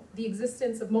visible the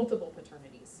existence of multiple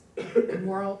paternities: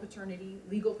 moral paternity,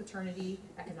 legal paternity,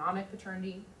 economic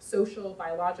paternity, social,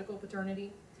 biological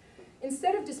paternity.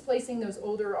 Instead of displacing those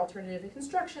older alternative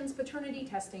constructions, paternity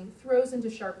testing throws into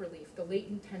sharp relief the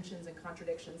latent tensions and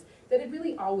contradictions that had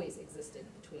really always existed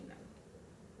between them.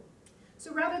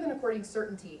 So rather than according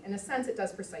certainty, in a sense it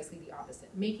does precisely the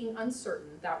opposite, making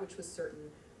uncertain that which was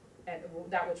certain and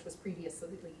that which was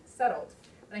previously settled.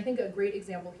 And I think a great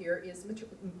example here is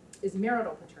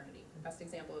marital paternity, the best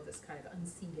example of this kind of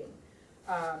unseating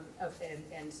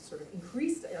and sort of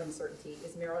increased uncertainty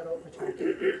is marital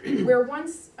paternity, where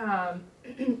once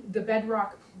the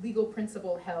bedrock legal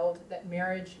principle held that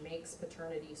marriage makes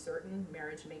paternity certain,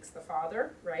 marriage makes the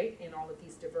father, right, in all of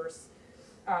these diverse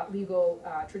legal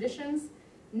traditions.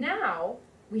 Now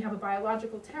we have a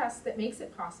biological test that makes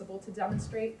it possible to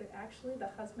demonstrate that actually the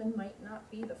husband might not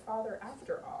be the father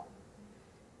after all.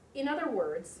 In other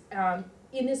words,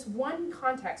 in this one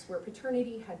context where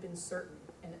paternity had been certain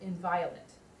and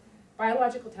inviolate,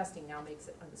 biological testing now makes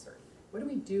it uncertain. What do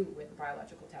we do with a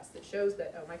biological test that shows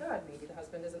that, oh my God, maybe the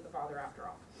husband isn't the father after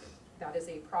all? That is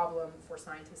a problem for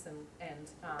scientists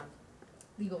and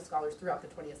legal scholars throughout the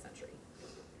 20th century.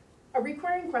 A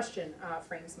recurring question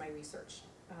frames my research.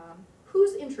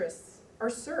 Whose interests are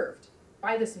served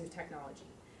by this new technology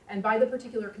and by the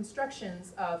particular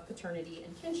constructions of paternity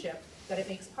and kinship that it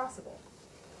makes possible?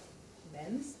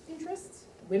 Men's interests,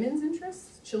 women's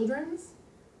interests, children's,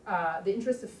 the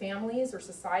interests of families or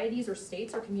societies or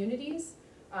states or communities,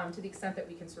 to the extent that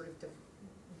we can sort of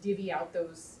divvy out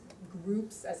those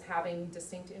groups as having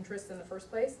distinct interests in the first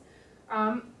place.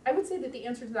 I would say that the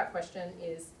answer to that question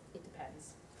is it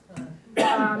depends.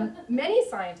 Many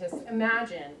scientists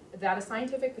imagine that a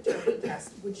scientific paternity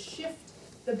test would shift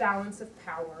the balance of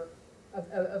power,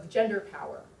 of gender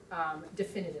power,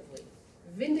 definitively,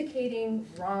 vindicating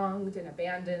wronged and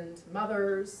abandoned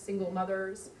mothers, single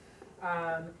mothers,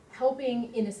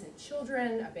 helping innocent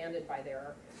children abandoned by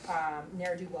their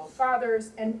ne'er-do-well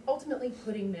fathers, and ultimately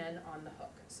putting men on the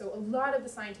hook. So a lot of the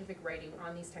scientific writing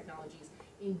on these technologies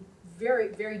in very,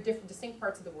 very different, distinct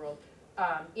parts of the world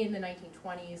in the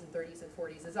 1920s and 30s and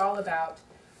 40s is all about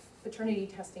paternity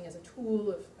testing as a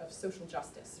tool of social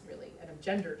justice, really, and of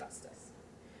gender justice.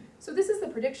 So this is the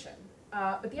prediction,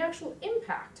 but the actual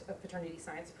impact of paternity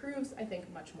science proves, I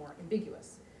think, much more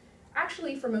ambiguous.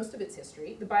 Actually, for most of its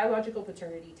history, the biological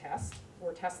paternity test,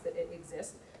 or tests that it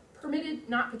exists, permitted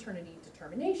not paternity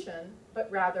determination, but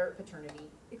rather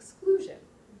paternity exclusion.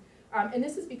 And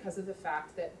this is because of the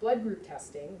fact that blood group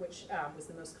testing, which was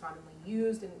the most commonly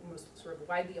used and most sort of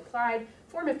widely applied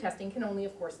form of testing, can only,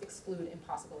 of course, exclude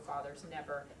impossible fathers,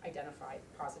 never identify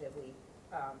positively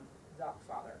the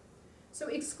father. So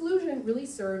exclusion really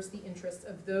serves the interests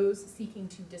of those seeking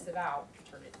to disavow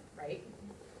paternity, right?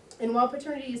 And while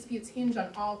paternity disputes hinge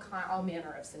on all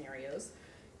manner of scenarios,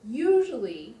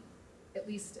 usually, at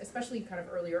least, especially kind of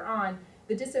earlier on,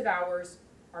 the disavowers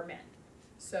are men.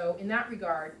 So in that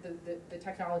regard, the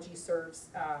technology serves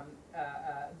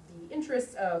the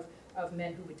interests of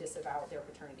men who would disavow their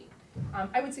paternity.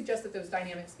 I would suggest that those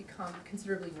dynamics become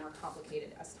considerably more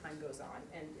complicated as time goes on,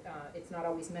 and it's not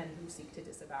always men who seek to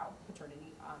disavow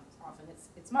paternity. Often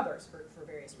it's mothers for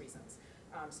various reasons.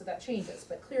 So that changes,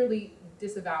 but clearly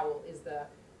disavowal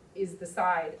is the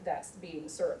side that's being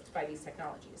served by these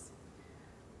technologies.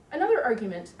 Another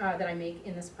argument that I make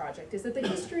in this project is that the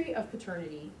history of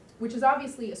paternity, which is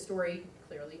obviously a story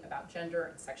clearly about gender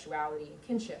and sexuality and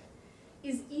kinship,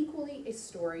 is equally a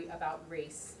story about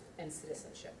race and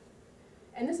citizenship.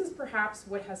 And this is perhaps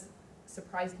what has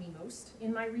surprised me most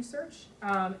in my research,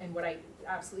 and what I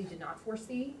absolutely did not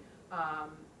foresee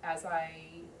as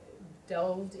I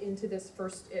delved into this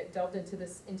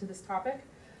topic.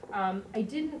 I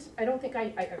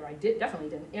definitely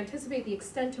didn't anticipate the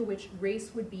extent to which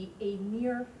race would be a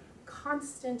near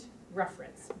constant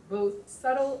reference, both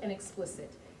subtle and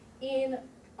explicit, in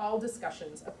all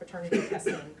discussions of paternity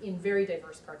testing in very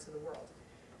diverse parts of the world.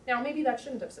 Now, maybe that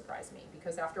shouldn't have surprised me,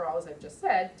 because after all, as I've just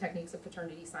said, techniques of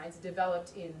paternity science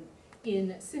developed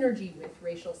in synergy with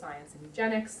racial science and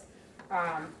eugenics.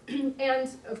 And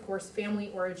of course,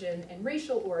 family origin and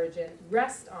racial origin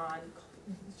rest on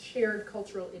shared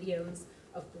cultural idioms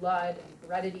of blood and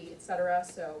heredity, etc.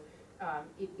 So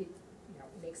it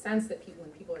makes sense that when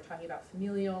people are talking about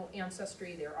familial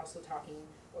ancestry, they're also talking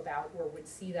about or would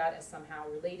see that as somehow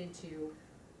related to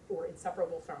or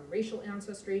inseparable from racial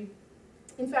ancestry.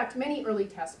 In fact, many early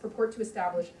tests purport to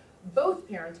establish both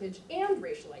parentage and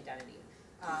racial identity.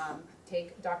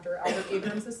 Take Dr. Albert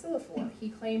Abrams of Silliphore. He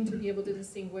claimed to be able to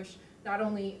distinguish not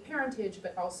only parentage,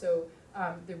 but also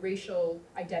the racial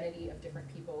identity of different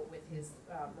people with his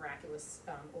miraculous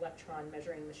electron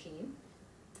measuring machine.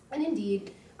 And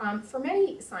indeed, for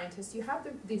many scientists, you have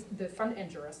the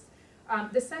front-end jurists,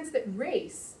 the sense that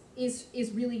race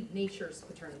is really nature's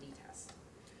paternity test.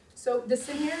 So the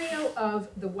scenario of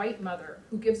the white mother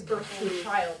who gives birth to a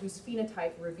child whose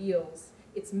phenotype reveals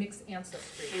its mixed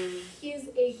ancestry is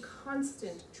a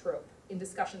constant trope in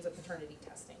discussions of paternity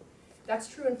testing. That's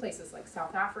true in places like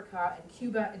South Africa and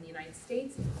Cuba and the United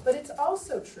States, but it's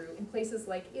also true in places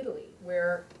like Italy,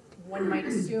 where one might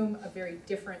assume a very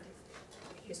different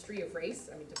history of race,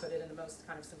 I mean, to put it in the most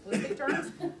kind of simplistic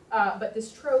terms, but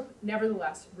this trope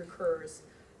nevertheless recurs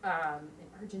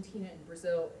in Argentina and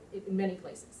Brazil, in many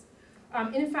places.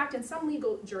 And in fact, in some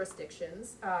legal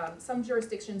jurisdictions, some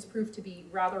jurisdictions prove to be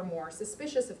rather more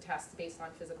suspicious of tests based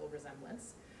on physical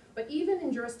resemblance. But even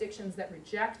in jurisdictions that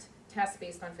reject tests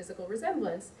based on physical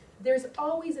resemblance, there's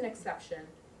always an exception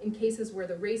in cases where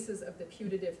the races of the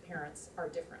putative parents are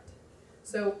different.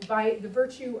 So by the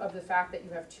virtue of the fact that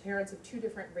you have parents of two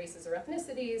different races or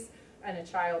ethnicities and a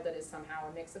child that is somehow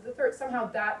a mix of the third, somehow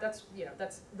that's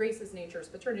race is nature's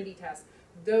paternity test.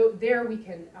 Though there we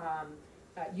can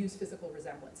use physical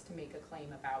resemblance to make a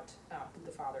claim about who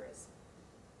the father is.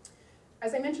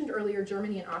 As I mentioned earlier,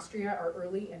 Germany and Austria are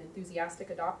early and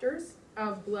enthusiastic adopters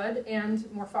of blood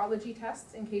and morphology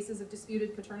tests in cases of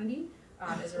disputed paternity,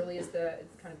 as early as the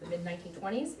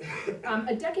mid-1920s.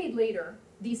 A decade later,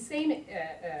 these same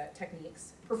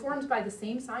techniques, performed by the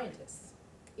same scientists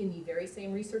in the very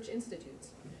same research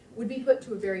institutes, would be put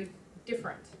to a very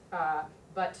different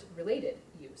but related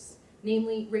use,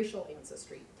 namely racial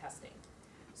ancestry testing.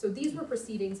 So these were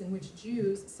proceedings in which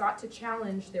Jews sought to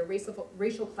challenge their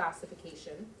racial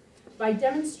classification by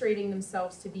demonstrating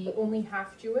themselves to be only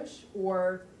half Jewish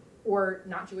or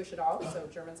not Jewish at all. So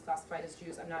Germans classified as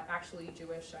Jews. I'm not actually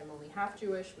Jewish, I'm only half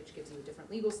Jewish, which gives you a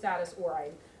different legal status, or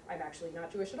I'm actually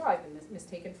not Jewish at all. I've been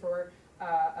mistaken for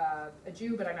a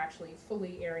Jew, but I'm actually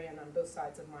fully Aryan on both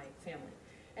sides of my family.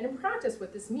 And in practice,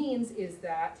 what this means is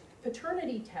that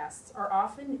paternity tests are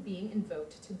often being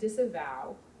invoked to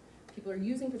disavow. People are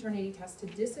using paternity tests to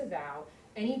disavow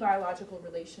any biological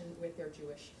relation with their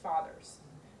Jewish fathers.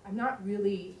 I'm not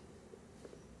really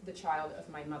the child of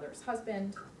my mother's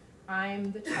husband.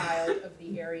 I'm the child of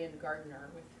the Aryan gardener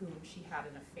with whom she had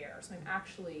an affair. So I'm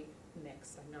actually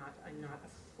mixed. I'm not a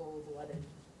full-blooded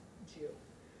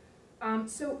Jew.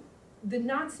 So the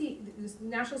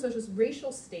National Socialist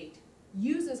racial state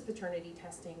uses paternity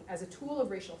testing as a tool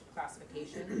of racial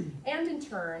classification, and in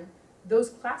turn,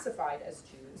 those classified as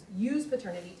Jews use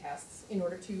paternity tests in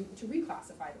order to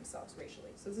reclassify themselves racially.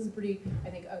 So this is pretty, I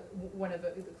think, one of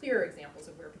the clearer examples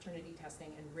of where paternity testing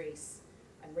and race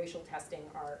and racial testing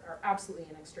are absolutely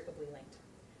inextricably linked.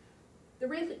 The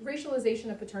racialization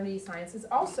of paternity science is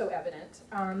also evident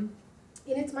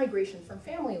in its migration from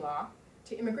family law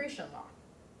to immigration law.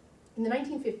 In the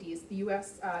 1950s, the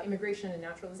U.S. Immigration and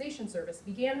Naturalization Service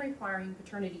began requiring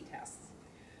paternity tests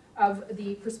of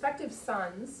the prospective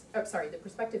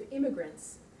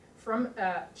immigrants from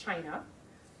China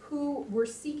who were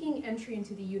seeking entry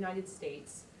into the United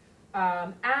States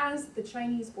as the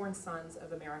Chinese-born sons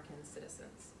of American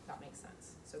citizens. If that makes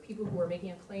sense. So people who are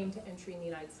making a claim to entry in the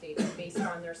United States based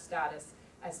on their status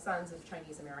as sons of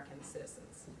Chinese-American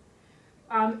citizens.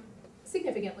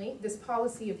 Significantly, this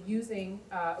policy of using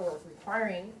or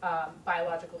requiring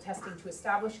biological testing to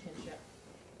establish kinship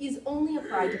is only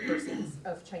applied to persons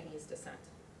of Chinese descent.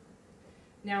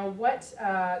 Now, what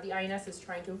the INS is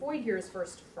trying to avoid here is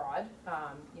first fraud.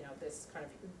 This kind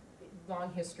of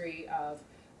long history of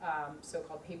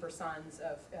so-called paper sons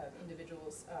of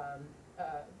individuals,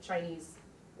 Chinese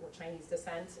or Chinese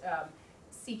descent,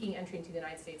 seeking entry into the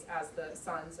United States as the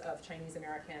sons of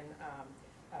Chinese-American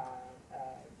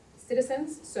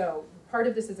citizens. So part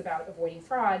of this is about avoiding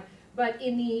fraud, but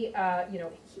in the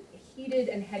heated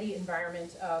and heady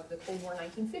environment of the Cold War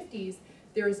 1950s,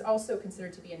 there is also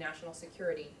considered to be a national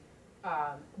security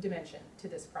dimension to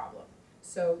this problem.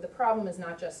 So the problem is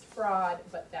not just fraud,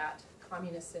 but that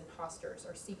communist imposters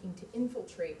are seeking to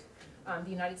infiltrate the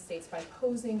United States by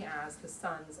posing as the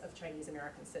sons of Chinese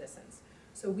American citizens.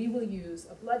 So we will use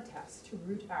a blood test to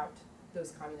root out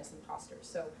those communist imposters.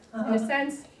 So in a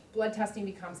sense, blood testing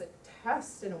becomes a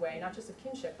test in a way, not just of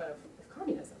kinship, but of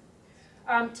communism.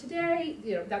 Today,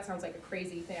 that sounds like a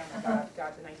crazy thing. Oh my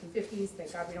God, the 1950s,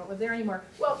 thank God we don't live there anymore.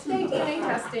 Well, today DNA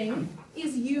testing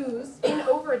is used in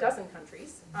over a dozen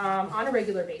countries on a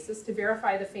regular basis to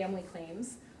verify the family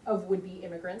claims of would-be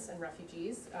immigrants and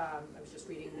refugees. I was just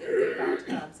reading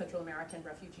about Central American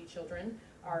refugee children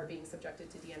are being subjected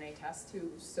to DNA tests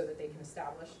so that they can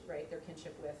establish their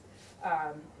kinship with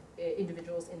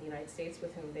individuals in the United States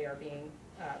with whom they are being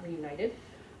reunited.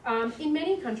 In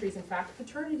many countries, in fact,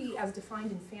 paternity as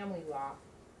defined in family law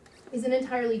is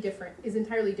entirely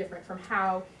different from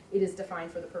how it is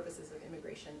defined for the purposes of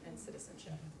immigration and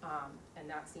citizenship, and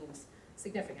that seems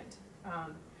significant.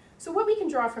 So what we can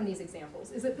draw from these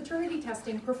examples is that paternity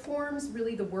testing performs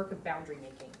really the work of boundary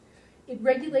making. It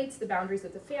regulates the boundaries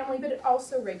of the family, but it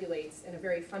also regulates, in a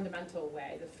very fundamental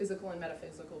way, the physical and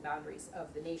metaphysical boundaries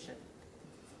of the nation.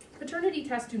 Paternity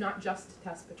tests do not just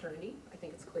test paternity, I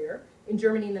think it's clear. In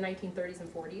Germany in the 1930s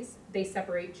and 40s, they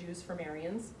separate Jews from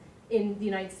Aryans. In the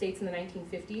United States in the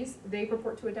 1950s, they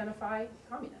purport to identify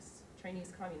communists,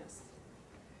 Chinese communists.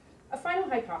 A final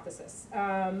hypothesis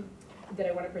that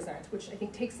I want to present, which I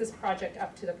think takes this project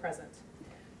up to the present.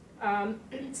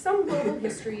 Some global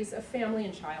histories of family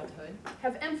and childhood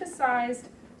have emphasized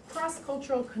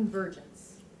cross-cultural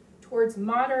convergence towards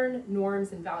modern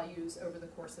norms and values over the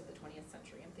course of the 20th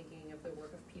century. I'm thinking of the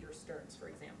work of Peter Stearns, for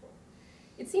example.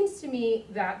 It seems to me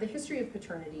that the history of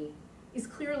paternity is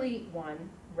clearly one,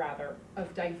 rather,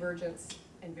 of divergence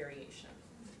and variation.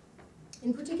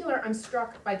 In particular, I'm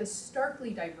struck by the starkly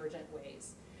divergent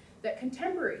ways that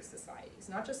contemporary societies,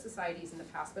 not just societies in the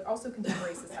past, but also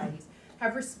contemporary societies,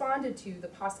 have responded to the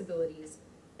possibilities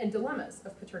and dilemmas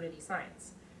of paternity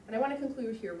science. And I want to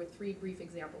conclude here with 3 brief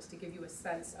examples to give you a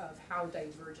sense of how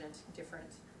divergent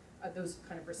different those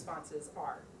kind of responses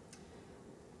are.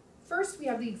 First, we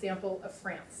have the example of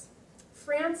France.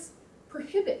 France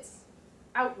prohibits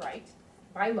outright,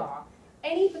 by law,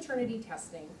 any paternity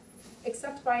testing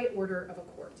except by order of a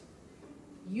court.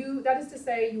 That is to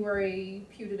say, you are a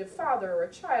putative father or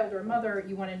a child or a mother,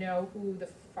 you want to know who the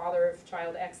father of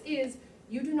child X is,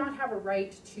 you do not have a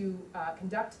right to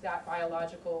conduct that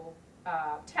biological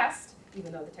test,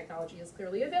 even though the technology is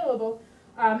clearly available,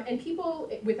 and people,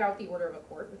 without the order of a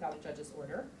court, without a judge's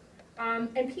order,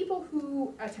 and people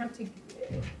who attempt to,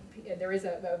 there is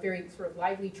a very sort of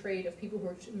lively trade of people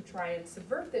who try and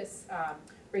subvert this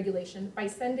regulation by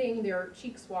sending their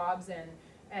cheek swabs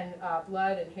and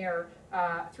blood and hair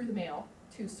through the mail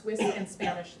to Swiss and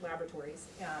Spanish laboratories,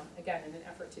 again, in an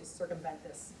effort to circumvent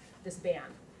this ban.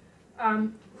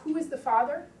 Who is the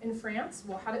father in France?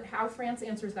 Well, how France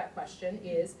answers that question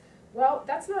is, well,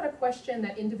 that's not a question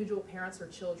that individual parents or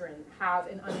children have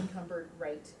an unencumbered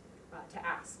right to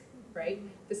ask, right?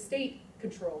 The state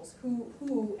controls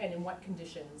who and in what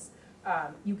conditions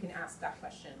you can ask that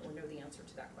question or know the answer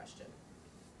to that question.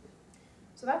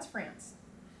 So that's France.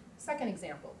 Second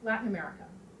example, Latin America.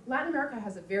 Latin America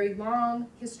has a very long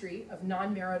history of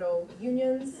non-marital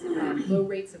unions, low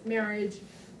rates of marriage,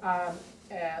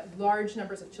 large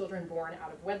numbers of children born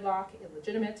out of wedlock,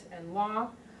 illegitimate and law.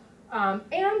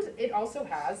 And it also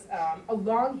has a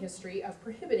long history of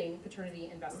prohibiting paternity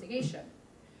investigation.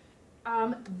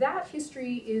 That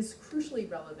history is crucially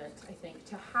relevant, I think,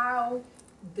 to how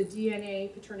the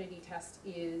DNA paternity test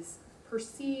is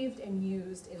perceived and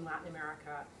used in Latin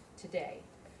America today.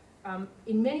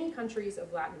 In many countries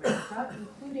of Latin America,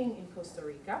 including in Costa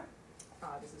Rica,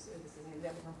 this is an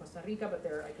example from Costa Rica, but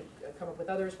I could come up with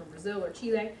others from Brazil or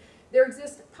Chile, there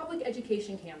exist public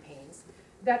education campaigns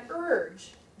that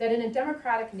urge that in a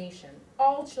democratic nation,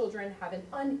 all children have an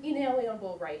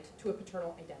unalienable right to a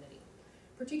paternal identity.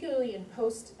 Particularly in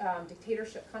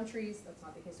post-dictatorship countries, that's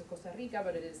not the case of Costa Rica,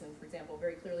 but it is, for example,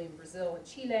 very clearly in Brazil and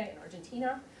Chile and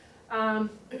Argentina.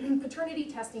 Paternity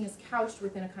testing is couched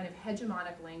within a kind of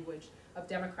hegemonic language of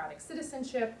democratic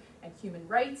citizenship and human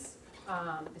rights.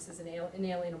 This is an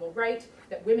inalienable right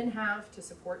that women have to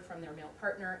support from their male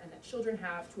partner and that children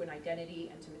have to an identity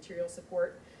and to material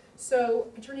support. So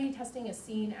paternity testing is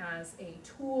seen as a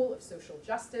tool of social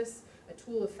justice, a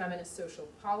tool of feminist social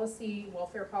policy,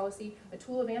 welfare policy, a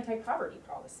tool of anti-poverty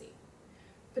policy.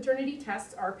 Paternity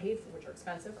tests are paid for, which are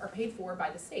expensive, are paid for by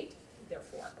the state,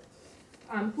 therefore.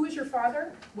 Who is your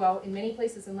father? Well, in many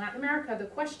places in Latin America,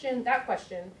 that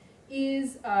question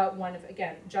is one of,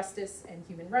 again, justice and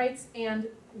human rights, and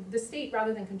the state,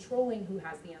 rather than controlling who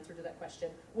has the answer to that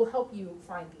question, will help you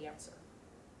find the answer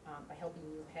by helping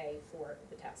you pay for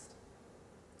the test.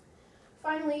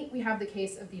 Finally, we have the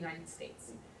case of the United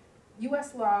States.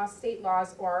 U.S. law, state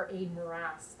laws are a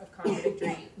morass of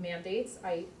contradictory mandates.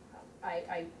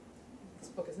 This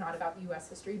book is not about U.S.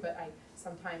 history, but I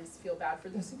sometimes feel bad for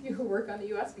those of you who work on the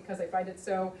U.S. because I find it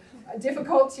so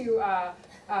difficult to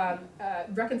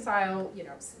reconcile, you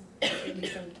know, at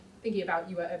least I'm thinking about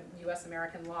U.S.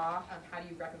 American law. How do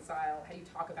you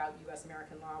talk about U.S.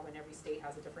 American law when every state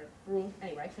has a different rule?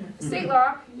 Anyway, state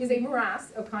law is a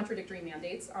morass of contradictory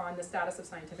mandates on the status of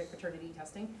scientific paternity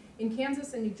testing. In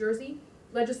Kansas and New Jersey,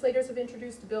 legislators have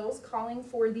introduced bills calling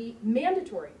for the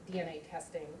mandatory DNA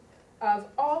testing of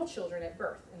all children at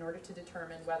birth in order to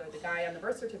determine whether the guy on the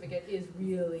birth certificate is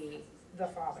really the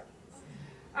father.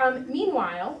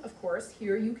 Meanwhile, of course,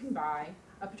 here you can buy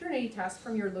a paternity test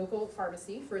from your local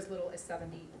pharmacy for as little as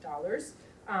 $70.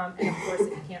 And of course, if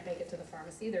you can't make it to the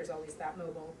pharmacy, there's always that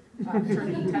mobile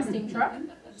paternity testing truck.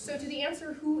 So to the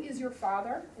answer, who is your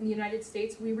father? In the United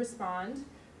States, we respond,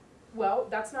 well,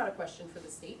 that's not a question for the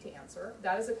state to answer.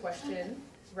 That is a question,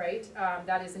 right?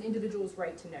 That is an individual's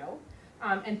right to know.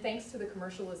 And thanks to the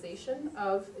commercialization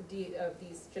of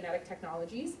these genetic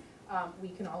technologies, we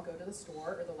can all go to the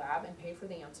store or the lab and pay for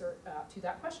the answer to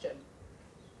that question.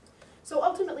 So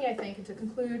ultimately, I think, and to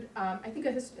conclude, I think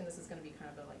and this is going to be kind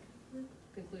of a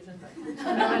conclusion, but I don't want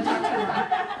to talk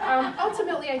too long.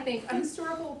 Ultimately, I think a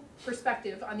historical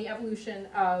perspective on the evolution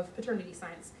of paternity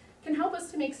science can help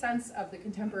us to make sense of the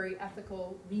contemporary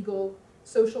ethical, legal,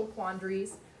 social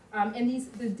quandaries, and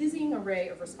the dizzying array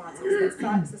of responses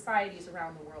that societies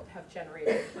around the world have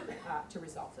generated to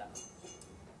resolve them.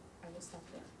 I will stop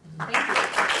there. Thank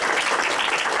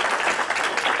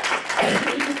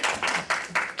you.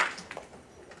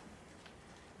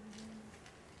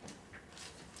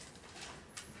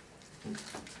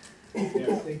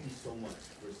 Yeah, thank you so much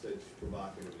for such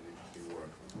provocative and interesting work.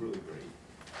 It's really great.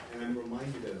 And I'm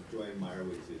reminded of Joanne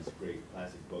Meyerowitz's great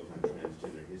classic book on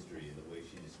transgender history and the way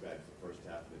she described the first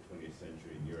half of the 20th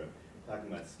century in Europe,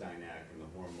 talking about Steinach and the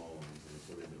hormones and the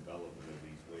sort of development of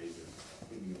these ways of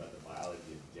thinking about the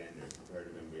biology of gender,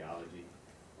 comparative embryology.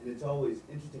 And it's always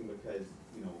interesting because,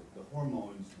 you know, the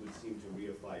hormones would seem to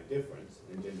reify difference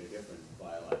and gender difference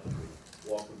biologically,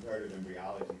 while comparative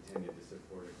embryology tended to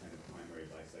support a kind of primary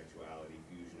bisexuality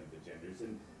fusion of the genders.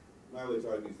 And Meyerowitz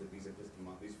argues that these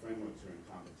frameworks are in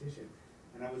competition.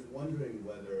 And I was wondering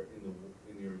whether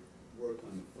in your work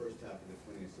on the first half of the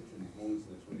 20th century, these moments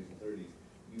in the 20s and 30s,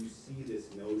 you see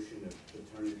this notion of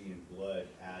paternity and blood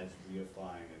as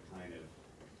reifying a kind of,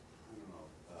 I don't know,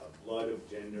 blood of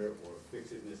gender or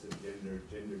fixedness of gender,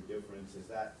 gender difference. Is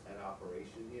that an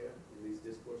operation here in these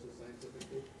discourses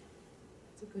scientifically?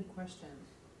 That's a good question.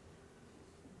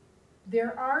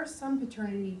 There are some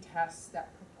paternity tests that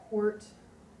purport,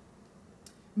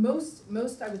 most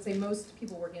I would say most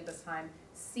people working at this time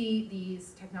see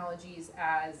these technologies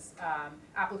as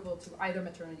applicable to either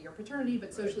maternity or paternity,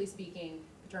 but socially speaking,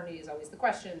 paternity is always the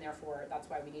question, therefore that's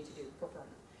why we need to do preferment.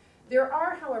 There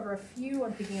are, however, a few,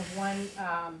 I'm thinking of one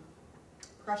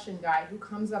Prussian guy who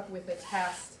comes up with a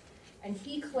test, and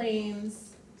he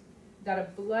claims that a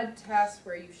blood test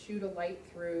where you shoot a light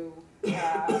through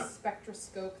a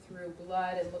spectroscope through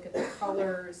blood and look at the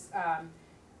colors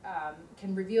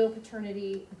can reveal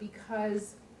paternity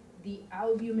because the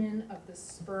albumin of the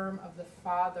sperm of the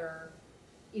father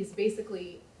is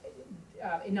basically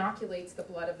inoculates the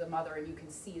blood of the mother, and you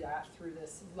can see that through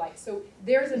this light. So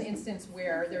there's an instance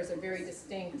where there's a very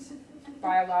distinct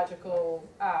biological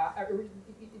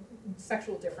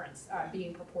sexual difference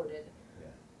being purported.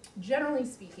 Generally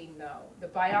speaking, though, the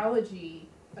biology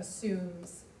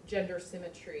assumes gender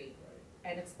symmetry,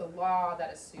 and it's the law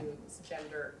that assumes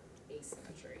gender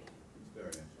asymmetry. It's very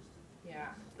interesting.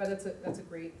 Yeah, but that's a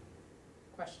great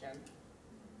question.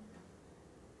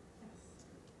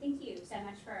 Thank you so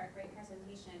much for a great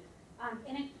presentation.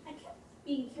 And I kept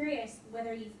being curious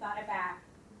whether you've thought about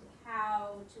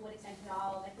how, to what extent at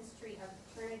all, the history of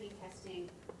paternity testing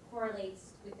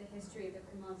correlates with the history of the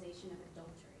criminalization of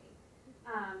adultery.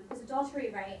 Because adultery,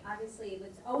 right, obviously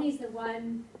was always the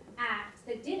one act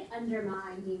that did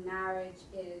undermine the marriage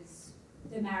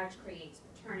creates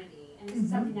paternity. And this is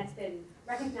something that's been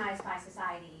recognized by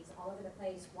societies all over the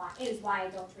place. It is why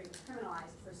adultery was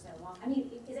criminalized for so long. I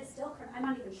mean, is it still I'm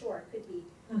not even sure. It could be.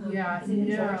 Yeah, is it in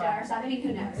Georgia or something?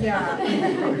 Who knows? Yeah.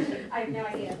 I have no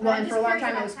idea. Well, and for a long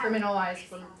time it was criminalized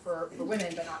for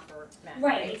women, but not for men.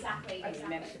 Right, exactly. I mean,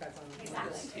 men depends on the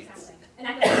exactly. And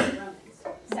that goes to the Romans.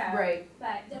 So, right.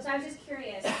 But so I was just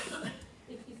curious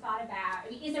if you thought about, I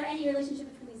mean, is there any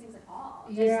relationship between these things at all?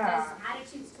 Does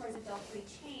attitudes towards adultery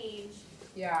change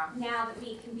now that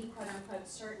we can be quote unquote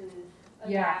certain of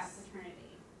that paternity?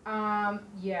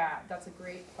 Yeah, that's a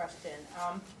great question.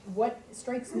 What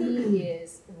strikes me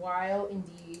is while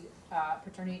indeed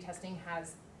paternity testing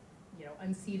has, you know,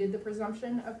 unseated the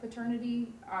presumption of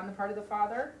paternity on the part of the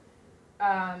father.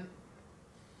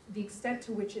 The extent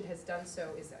to which it has done so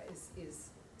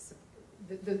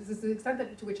the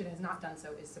extent to which it has not done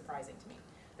so is surprising to me.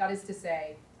 That is to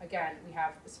say, again, we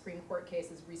have a Supreme Court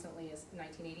case as recently as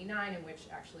 1989 in which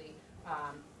actually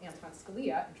Anton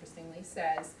Scalia, interestingly,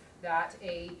 says that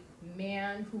a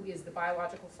man who is the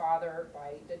biological father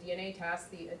by the DNA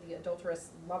test, the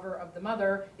adulterous lover of the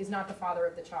mother, is not the father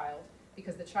of the child,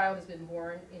 because the child has been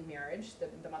born in marriage,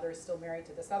 the mother is still married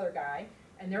to this other guy,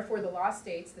 and therefore the law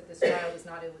states that this child is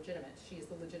not illegitimate. She is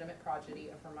the legitimate progeny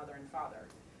of her mother and father.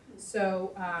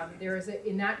 So there is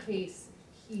in that case,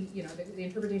 the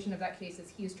interpretation of that case is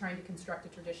he is trying to construct a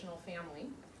traditional family,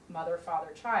 mother,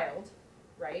 father, child,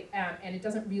 right? And it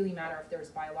doesn't really matter if there's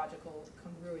biological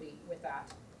congruity with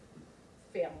that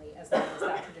family as long as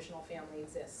that traditional family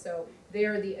exists. So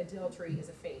there the adultery is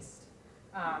effaced,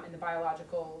 and the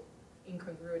biological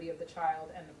incongruity of the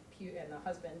child and the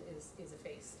husband is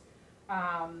effaced.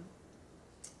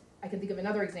 I can think of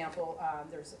another example.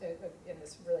 And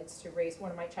this relates to race.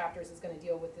 One of my chapters is going to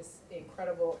deal with this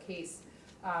incredible case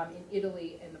in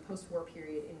Italy in the post-war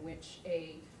period in which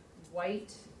a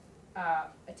white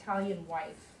Italian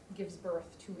wife gives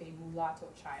birth to a mulatto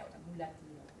child, a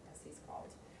mulatino, as he's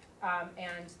called.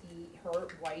 And her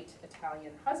white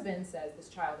Italian husband says, this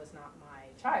child is not my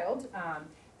child.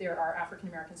 There are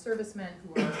African-American servicemen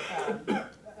who are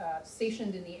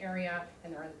stationed in the area,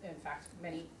 and there are, in fact,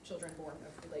 many children born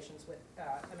of relations with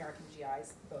American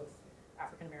GIs, both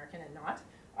African-American and not,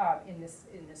 in this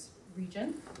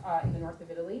region, in the north of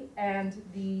Italy. And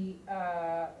the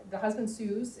husband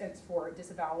sues for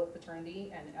disavowal of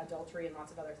paternity and adultery and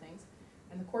lots of other things,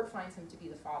 and the court finds him to be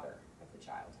the father of the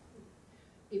child.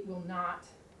 It will not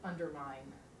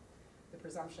undermine the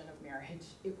presumption of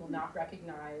marriage. It will not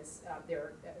recognize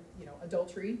their,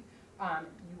 adultery.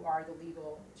 You are the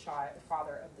legal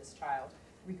father of this child,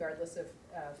 regardless of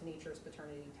nature's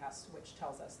paternity test, which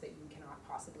tells us that you cannot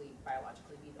possibly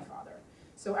biologically be the father.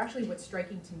 So actually what's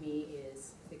striking to me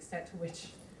is the extent to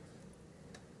which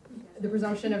the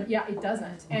presumption of, it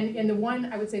doesn't. And the one,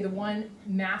 I would say the one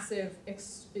massive,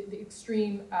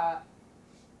 extreme, what's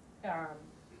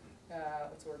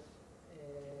the word?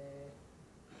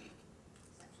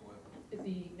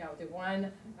 The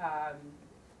one,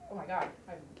 oh my God,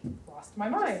 I've lost my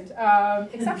mind.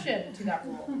 Exception to that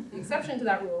rule. The exception to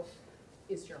that rule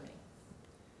is Germany.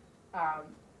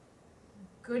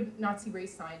 Good Nazi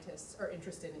race scientists are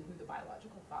interested in who the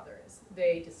biological father is.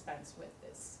 They dispense with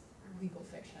this legal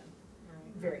fiction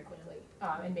very quickly,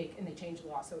 and they change the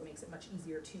law so it makes it much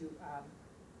easier to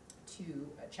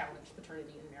challenge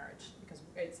paternity in marriage, because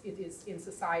it is in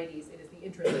societies, it is the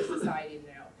interest of society to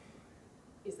know,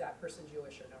 is that person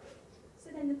Jewish or not?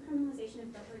 So then the criminalization of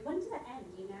adultery, when does that end,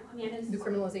 do you know? I mean, I know The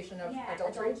criminalization of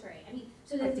adultery? I mean,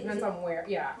 so it depends on where,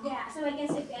 Yeah, so I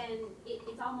guess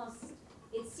it's almost,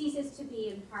 it ceases to be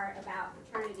in part about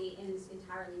paternity and is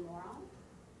entirely moral.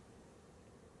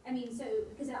 I mean, so,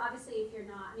 because obviously if you're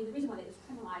not, I mean, the reason why it was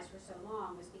criminalized for so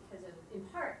long was in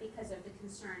part because of the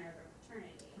concern over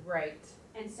paternity. Right.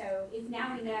 And so if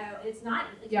now we know, it's not,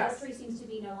 adultery seems to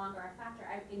be no longer a factor,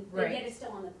 yet it's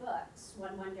still on the books,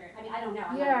 one wonders, I mean, I don't know.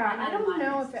 I don't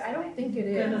know if, I don't think it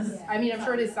is. Yeah. I mean, I'm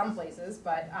sure it is some places,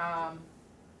 but, I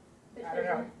don't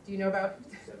know. Do you know about?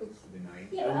 70s to the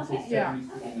 90s. Yeah, I would say okay. 70s to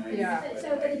the Okay. 90s. Yeah. but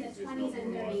So, but in the there's 20s no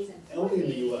and more. 30s and 40s. Only in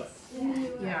the US.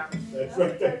 Yeah. That's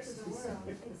right. It's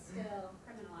still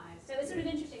criminalized. So it's sort of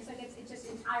interesting, so it's just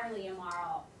entirely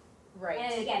immoral. Right.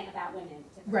 And again, about women.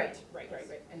 Right.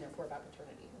 And therefore about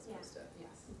paternity as opposed to,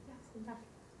 yes.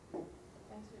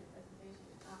 Thanks for your presentation.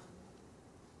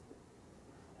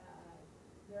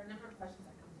 There are a number of questions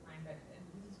that come to mind, and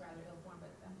this is rather ill-formed,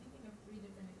 but I'm thinking of 3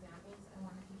 different examples I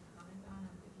wanted you to comment on,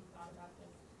 if you thought about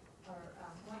this, or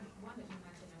one that you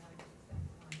mentioned I wanted to extend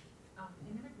on.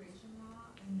 In immigration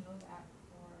law, I know that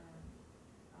for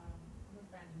I have a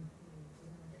friend who was an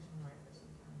immigration lawyer for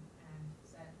some time and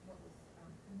said what was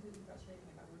completely frustrating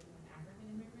about working with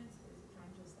African immigrants is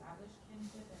trying to establish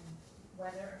kinship and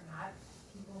whether or not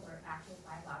people were actual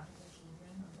biological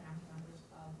children or family members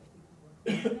of the people who were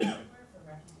claiming for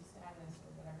refugee status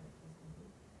or whatever the case may be.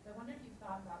 So I wonder if you've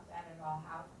thought about that at all,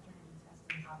 how paternity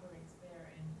testing operates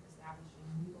there in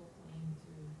establishing legal claim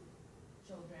to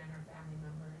children or family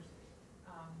members.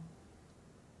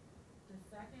 The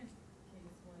second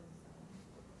case was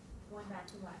going back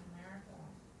to Latin America.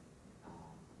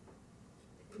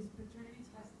 Is paternity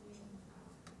testing,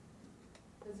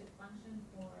 does it function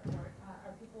for, or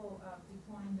are people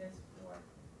deploying this for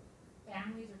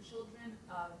families or children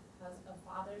of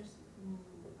fathers who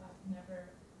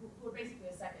who are basically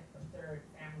a second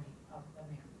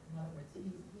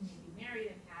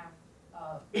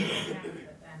but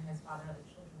then has fathered other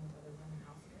children with other women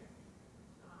elsewhere.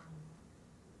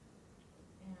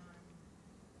 And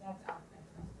that's out there.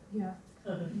 Yeah.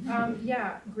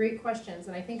 Yeah, great questions.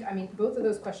 And I think, I mean, both of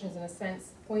those questions in a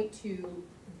sense point to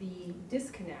the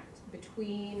disconnect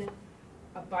between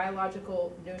a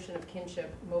biological notion of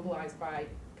kinship mobilized by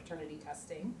paternity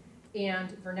testing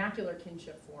and vernacular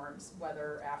kinship forms,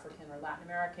 whether African or Latin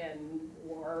American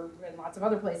or in lots of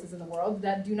other places in the world,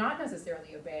 that do not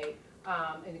necessarily obey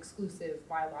an exclusive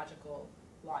biological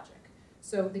logic.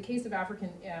 So the case of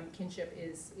African kinship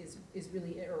is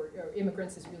really, or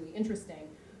immigrants is really interesting.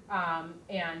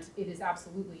 And it is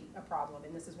absolutely a problem,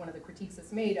 and this is one of the critiques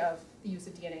that's made of the use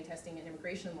of DNA testing in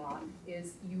immigration law,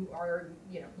 is you are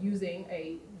using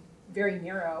a very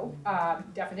narrow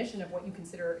definition of what you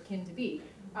consider kin to be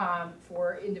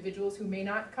for individuals who may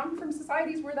not come from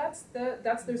societies where that's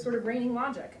their sort of reigning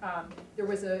logic. There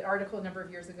was an article a number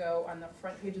of years ago on the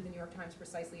front page of the New York Times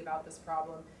precisely about this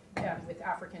problem with an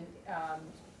African, I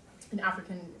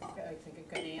think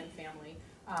a Ghanaian family,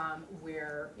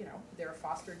 where there are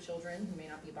fostered children who may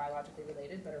not be biologically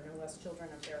related, but are no less children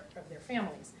of their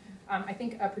families. I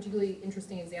think a particularly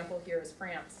interesting example here is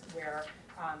France, where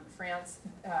France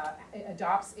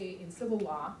adopts in civil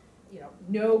law,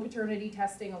 no paternity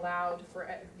testing allowed for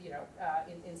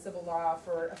in civil law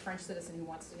for a French citizen who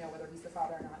wants to know whether he's the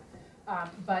father or not.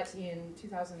 But in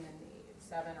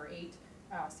 2007 or 8,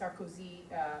 Sarkozy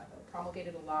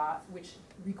promulgated a law which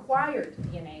required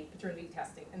DNA paternity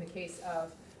testing in the case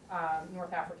of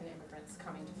North African immigrants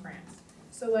coming to France.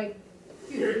 So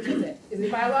which is it? Is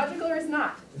it biological or is it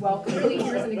not? Well, clearly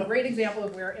here's a great example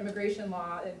of where immigration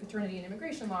law, paternity in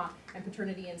immigration law, and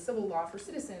paternity in civil law for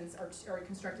citizens are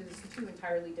constructed as two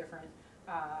entirely different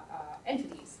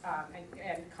entities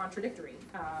and contradictory,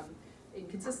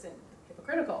 inconsistent,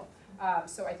 hypocritical.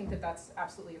 So I think that's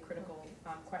absolutely a critical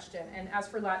question. And as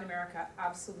for Latin America,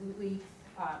 absolutely,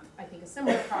 I think a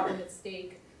similar problem at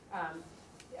stake.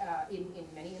 In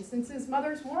many instances,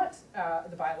 mothers want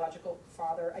the biological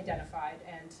father identified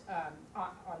and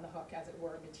on the hook, as it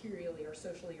were, materially or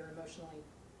socially or emotionally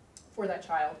for that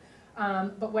child.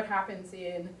 But what happens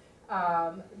in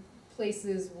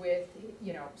places with,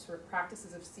 sort of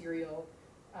practices of serial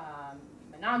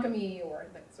monogamy or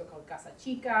the so-called casa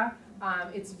chica,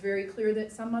 it's very clear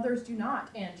that some mothers do not,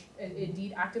 and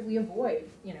indeed actively avoid,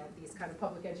 these kind of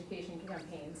public education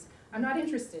campaigns. I'm not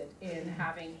interested in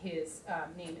having his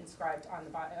name inscribed on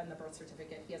the birth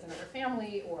certificate. He has another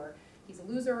family, or he's a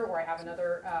loser, or I have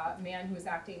another man who is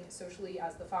acting socially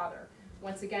as the father.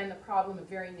 Once again, the problem of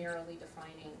very narrowly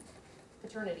defining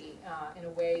paternity in a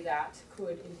way that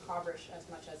could impoverish as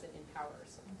much as it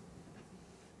empowers.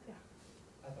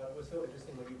 I thought it was so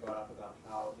interesting when you brought up about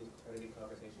how these paternity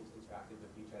conversations interacted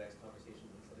with eugenics conversations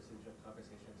and citizenship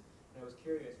conversations. And I was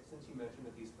curious, since you mentioned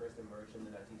that these first emerged in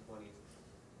the 1920s,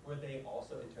 were they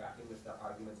also interacting with the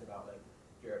arguments about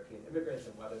European immigrants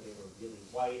and whether they were really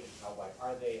white and how white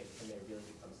are they and can they really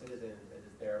become citizens, and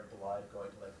is their blood going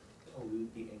to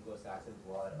pollute the Anglo-Saxon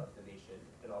blood of the nation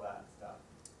and all that stuff?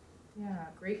 Yeah,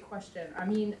 great question. I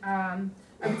mean, I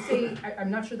would say I'm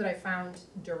not sure that I found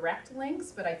direct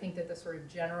links, but I think that the sort of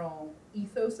general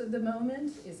ethos of the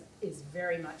moment is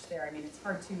very much there. I mean, it's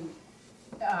hard to,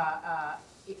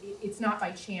 it's not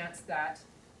by chance that,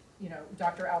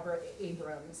 Dr. Albert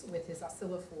Abrams with his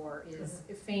oscillophore is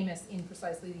famous in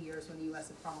precisely the years when the U.S.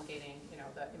 is promulgating,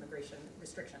 the immigration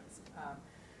restrictions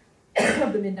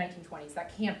of the mid-1920s.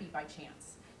 That can't be by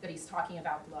chance that he's talking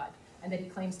about blood, and that he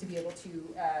claims to be able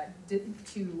to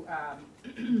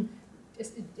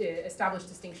establish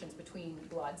distinctions between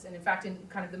bloods. And in fact, in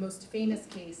kind of the most famous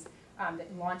case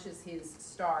that launches his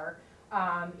star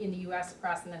in the US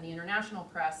press and then the international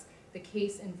press, the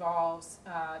case involves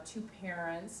two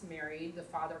parents married. The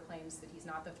father claims that he's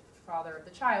not the father of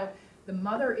the child. The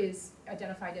mother is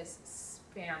identified as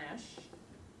Spanish,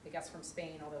 I guess from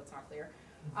Spain, although it's not clear.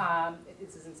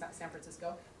 This is in San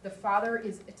Francisco. The father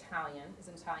is an Italian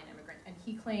immigrant, and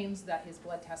he claims that his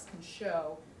blood test can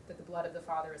show that the blood of the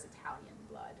father is Italian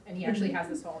blood. And he actually has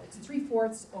this whole, it's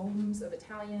 3/4 ohms of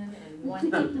Italian and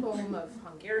 1/8 ohm of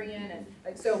Hungarian.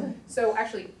 And so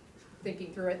actually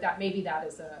thinking through it, that maybe that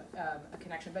is a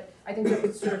connection. But I think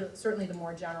that certainly the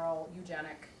more general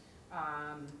eugenic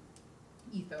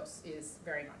ethos is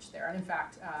very much there. And in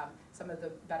fact, some of the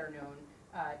better known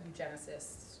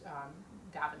eugenicists,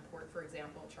 Davenport, for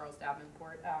example, Charles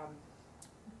Davenport,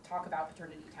 talk about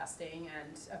paternity testing,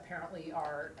 and apparently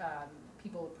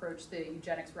people approach the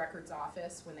eugenics records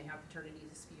office when they have paternity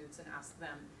disputes and ask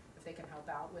them if they can help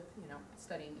out with,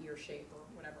 studying ear shape or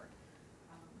whatever.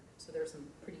 So there's some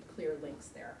pretty clear links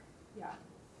there. Yeah.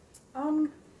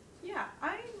 Yeah,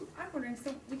 I'm wondering,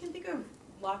 so we can think of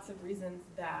lots of reasons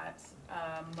that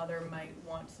a mother might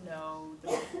want to know,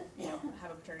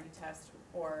 have a paternity test,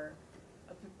 or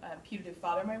a putative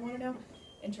father might want to know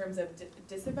in terms of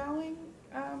disavowing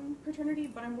paternity,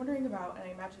 but I'm wondering about, and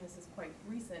I imagine this is quite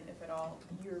recent, if at all,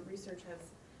 your research has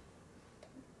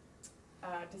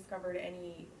discovered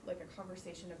any, like a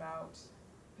conversation about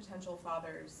potential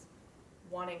fathers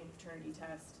wanting a paternity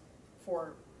test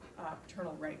for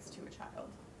paternal rights to a child.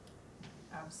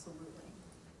 Absolutely.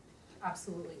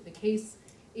 Absolutely. The case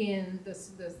in the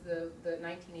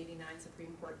 1989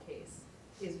 Supreme Court case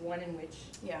is one in which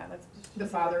the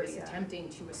father is attempting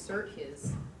to assert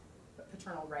his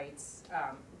paternal rights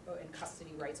and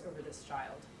custody rights over this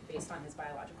child based on his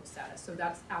biological status. So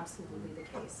that's absolutely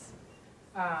the case.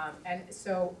 And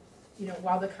so,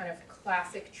 while the kind of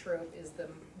classic trope is the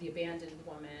abandoned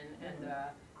woman and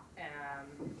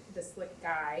the slick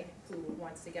guy who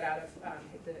wants to get out of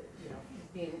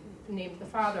being named the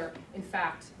father, in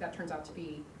fact, that turns out to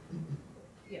be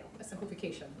a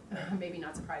simplification, maybe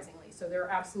not surprisingly. So there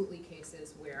are absolutely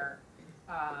cases where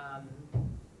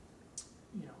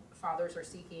fathers are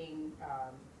seeking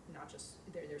not just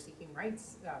they're seeking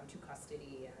rights to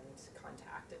custody and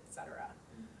contact, etc.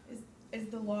 Is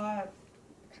the law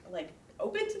like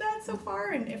open to that so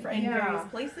far in various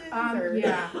places?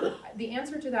 Yeah, the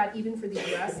answer to that, even for the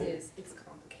U.S., is it's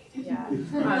complicated.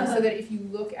 Yeah. So that if you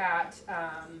look at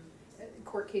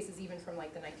court cases even from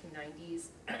like the 1990s,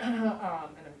 and I'm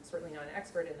certainly not an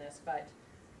expert in this, but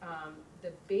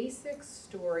the basic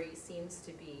story seems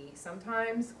to be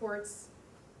sometimes courts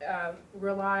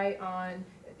rely on,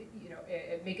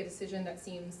 make a decision that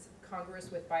seems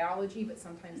congruous with biology, but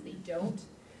sometimes they don't.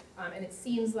 And it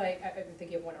seems like, I'm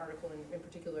thinking of one article in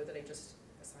particular that I just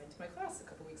assigned to my class a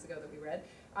couple weeks ago that we read.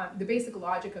 The basic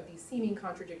logic of these seeming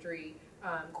contradictory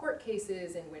court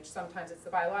cases in which sometimes it's the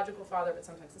biological father, but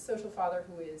sometimes the social father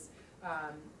who is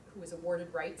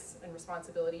awarded rights and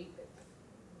responsibility,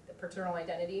 the paternal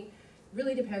identity,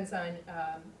 really depends on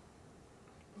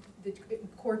the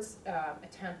court's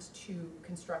attempt to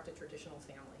construct a traditional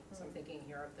family. So I'm thinking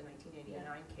here of the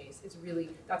 1989 case. It's really,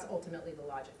 that's ultimately the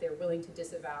logic. They're willing to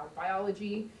disavow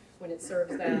biology when it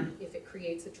serves them, if it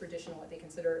creates a traditional, what they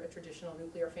consider a traditional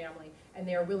nuclear family, and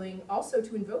they are willing also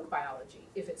to invoke biology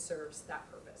if it serves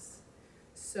that purpose.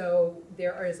 So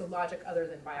there is a logic other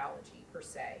than biology per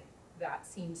se that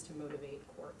seems to motivate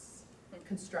courts'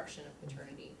 construction of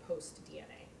paternity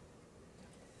post-DNA.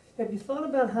 Have you thought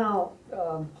about how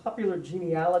popular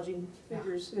genealogy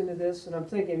figures into this? And I'm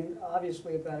thinking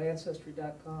obviously about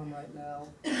Ancestry.com right now,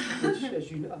 which, as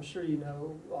I'm sure you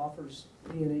know, offers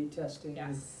DNA testing.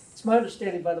 Yes. It's my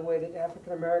understanding, by the way, that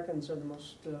African Americans are the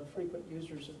most frequent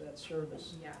users of that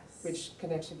service, Yes. which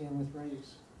connects again with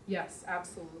race. Yes,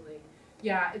 absolutely.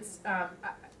 Yeah, it's,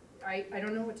 I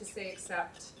don't know what to say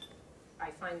except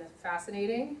I find that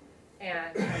fascinating.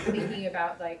 And I'm thinking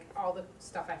about like all the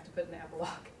stuff I have to put in the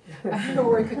epilogue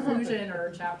or a conclusion or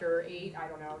chapter 8, I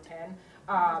don't know, 10.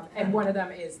 And one of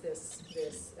them is this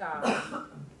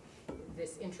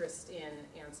interest in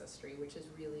ancestry, which is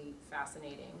really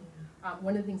fascinating.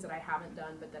 One of the things that I haven't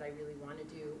done but that I really want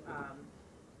to do,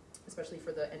 especially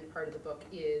for the end part of the book,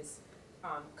 is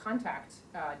contact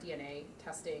DNA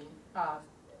testing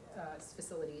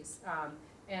facilities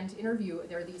and interview.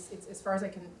 There are these, as far as I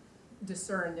can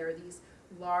discern, there are these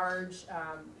large,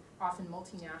 often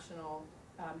multinational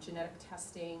genetic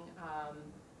testing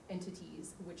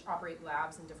entities which operate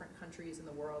labs in different countries in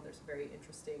the world. There's a very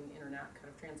interesting internet kind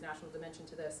of transnational dimension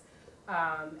to this.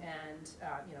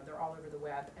 They're all over the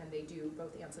web, and they do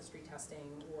both ancestry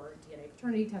testing or DNA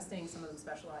paternity testing. Some of them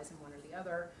specialize in one or the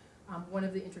other. One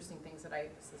of the interesting things that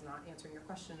this is not answering your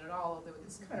question at all, although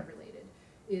it's kind of related,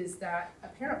 is that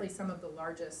apparently some of the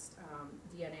largest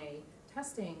DNA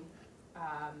testing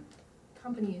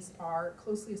companies are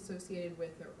closely associated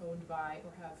with, or owned by,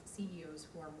 or have CEOs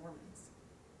who are Mormons.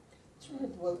 That's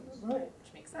right. Well, right.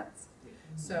 Which makes sense.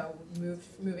 So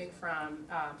moving from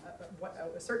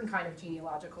a certain kind of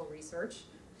genealogical research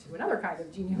to another kind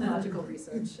of genealogical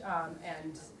research,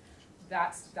 and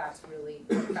that's really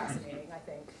fascinating, I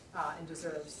think, and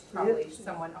deserves probably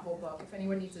a whole book. If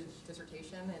anyone needs a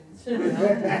dissertation in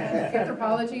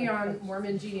anthropology on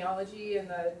Mormon genealogy and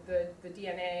the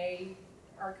DNA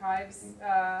archives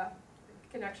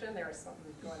connection, there is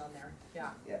something going on there. Yeah.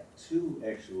 Yeah, two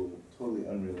actual totally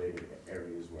unrelated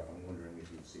areas where I'm wondering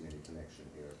if you've seen any connection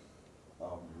here.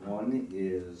 One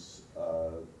is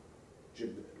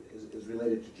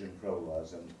related to Jim Crow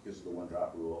laws, and because of the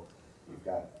one-drop rule, you've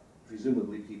got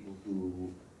presumably people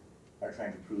who are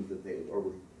trying to prove that they, or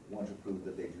would want to prove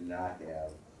that they do not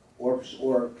have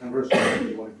Or conversely,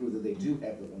 if you want to prove that they do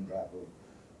have the one drop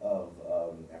of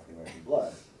African American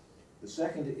blood. The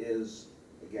second is,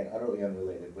 again, utterly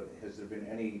unrelated, but has there been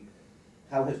any,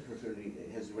 how has paternity,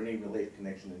 has there been any related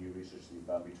connection in your research that you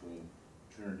found between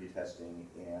paternity testing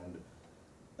and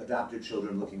adopted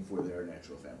children looking for their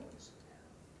natural families?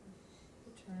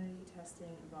 Paternity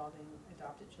testing involving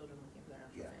adopted children looking for their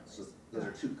natural Yeah, so families. those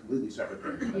are two completely separate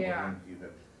things. I'm Yeah. wondering if you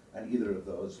have, and either of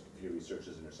those, if your research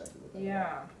has intersected with that.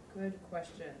 Yeah, good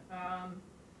question.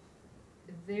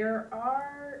 There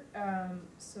are,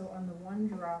 so on the one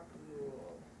drop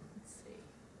rule, let's see.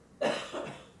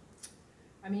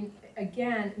 I mean,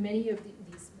 again, many of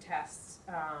these tests,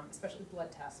 especially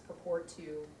blood tests, purport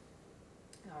to,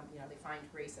 they find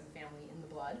race and family in the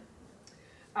blood.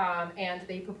 And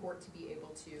they purport to be able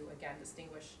to, again,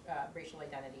 distinguish racial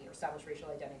identity or establish racial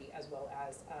identity as well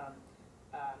as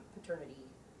paternity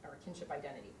or kinship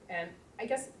identity. And I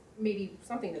guess maybe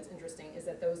something that's interesting is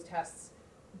that those tests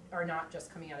are not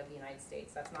just coming out of the United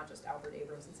States. That's not just Albert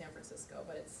Abrams in San Francisco,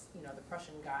 but it's, the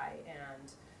Prussian guy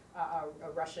and a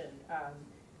Russian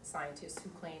scientist who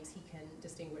claims he can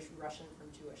distinguish Russian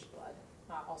from Jewish blood,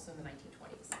 also in the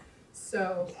 1920s.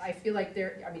 So I feel like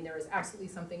there is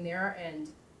absolutely something there, and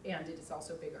it is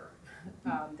also bigger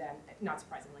than, not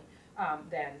surprisingly,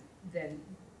 than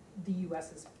the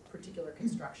U.S.'s particular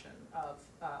construction of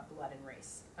blood and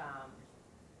race.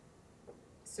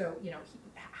 So,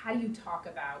 how do you talk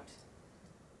about,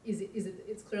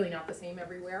 it's clearly not the same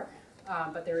everywhere,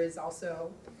 but there is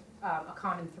also a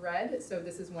common thread. So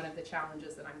this is one of the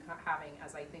challenges that I'm having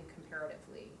as I think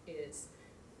comparatively is,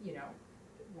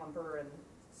 lumber and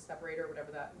separator,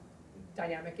 whatever that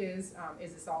dynamic is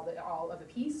this all of a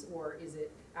piece, or is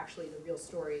it actually the real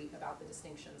story about the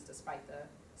distinctions despite the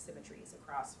symmetries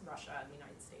across Russia and the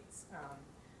United States?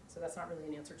 So that's not really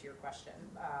an answer to your question,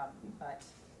 but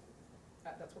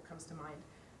that's what comes to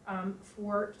mind.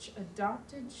 For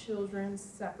adopted children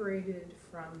separated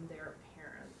from their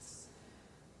parents,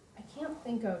 I can't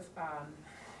think of,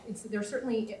 there are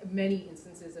certainly many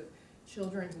instances of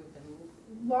children who have been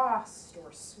lost or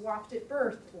swapped at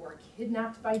birth or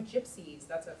kidnapped by gypsies.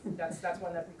 That's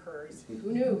one that recurs.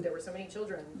 Who knew there were so many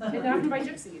children kidnapped by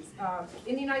gypsies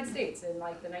in the United States in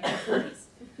like the 1940s?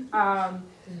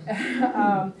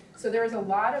 So there is a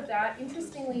lot of that.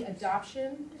 Interestingly,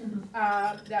 adoption,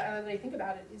 that as I think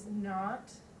about it, is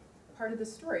not part of the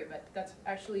story, but that's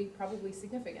actually probably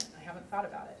significant. I haven't thought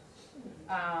about it.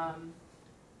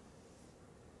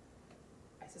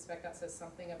 I suspect that says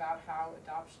something about how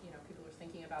adoption, people are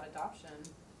thinking about adoption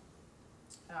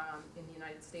in the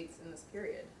United States in this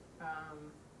period.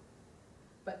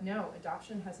 But no,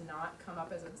 adoption has not come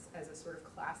up as a sort of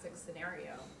classic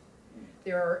scenario.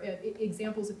 There are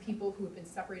examples of people who have been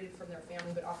separated from their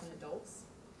family, but often adults,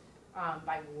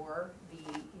 by war.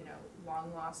 The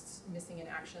long lost missing in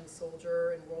action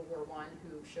soldier in World War I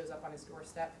who shows up on his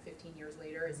doorstep 15 years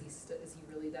later. Is he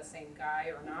really the same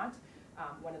guy or not?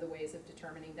 One of the ways of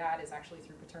determining that is actually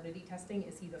through paternity testing.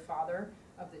 Is he the father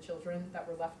of the children that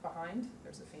were left behind?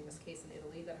 There's a famous case in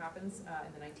Italy that happens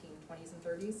in the 1920s and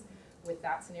 30s with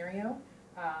that scenario.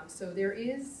 So there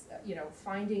is,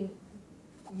 finding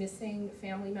missing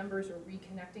family members or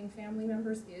reconnecting family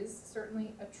members is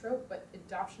certainly a trope, but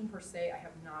adoption per se, I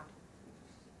have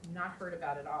not heard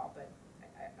about at all, but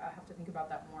I have to think about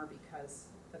that more because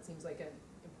that seems like an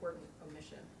important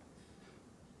omission.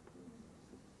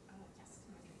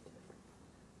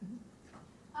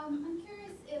 I'm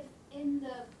curious if in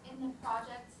the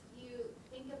project you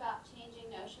think about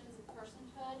changing notions of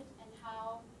personhood and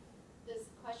how this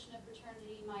question of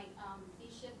paternity might be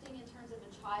shifting in terms of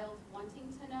a child wanting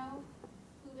to know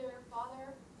who their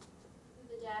father, who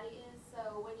the daddy is.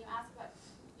 So when you ask about,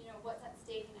 what's at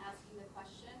stake in asking the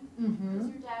question, who's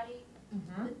your daddy,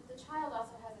 the child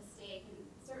also has a stake, and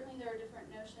certainly there are different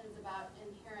notions about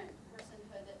inherent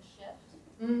personhood that shift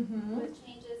with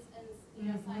changes in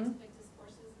scientific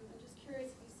discourses. And I'm just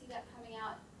curious if you see that coming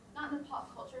out, not in the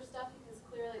pop culture stuff, because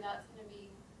clearly that's going to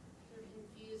be sort of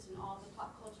infused in all the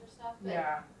pop culture stuff, but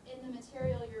in the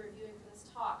material you're reviewing for this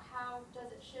talk, how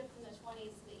does it shift from the 20s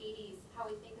to the 80s, how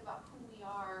we think about who we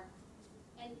are,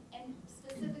 and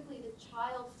specifically the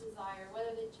child's desire,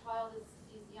 whether the child is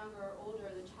younger or older,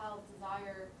 the child's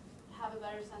desire to have a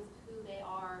better sense of who they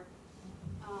are,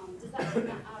 does that come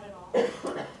out at all? Yeah,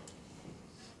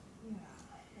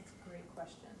 that's a great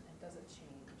question. And does it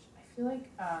change? I feel like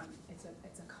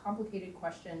it's a complicated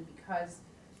question because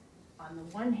on the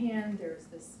one hand, there's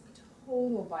this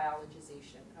total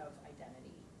biologization of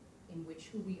identity in which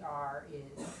who we are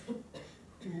is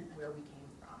where we came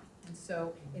from. And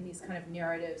so in these kind of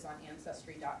narratives on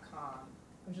Ancestry.com,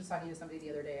 I was just talking to somebody the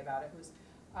other day about it who was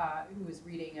who was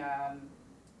reading,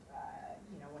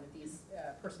 one of these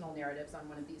personal narratives on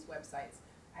one of these websites.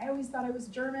 I always thought I was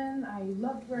German. I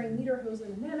loved wearing lederhosen,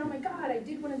 and then, oh my God, I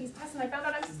did one of these tests and I found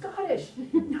out I'm Scottish.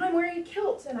 Now I'm wearing a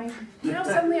kilt, and now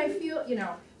suddenly I feel,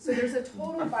 So there's a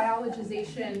total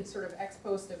biologization sort of ex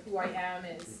post of who I am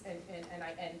and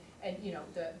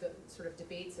the sort of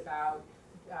debates about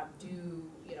I'm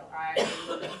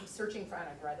searching for, and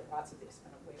I've read lots of these,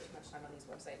 spent way too much time on these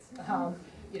websites.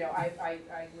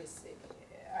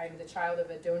 I'm the child of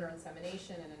a donor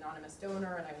insemination, an anonymous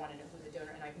donor, and I want to know who the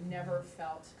donor, and I've never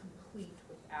felt complete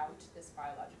without this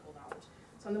biological knowledge.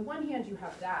 So on the one hand, you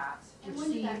have that, And which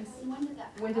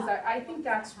when did that I think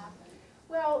that's,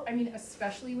 well, I mean,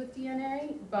 especially with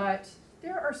DNA, but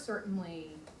there are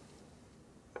certainly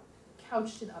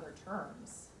couched in other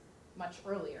terms much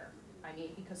earlier. I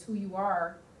mean, because who you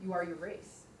are your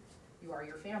race, you are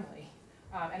your family.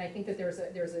 And I think that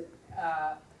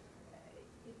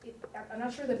I'm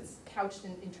not sure that it's couched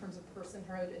in terms of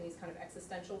personhood in these kind of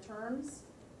existential terms.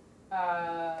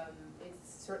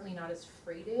 It's certainly not as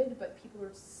freighted, but people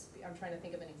are, I'm trying to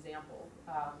think of an example,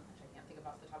 which I can't think of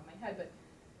off the top of my head, but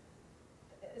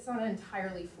it's not an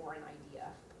entirely foreign idea.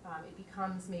 It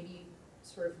becomes maybe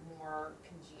sort of more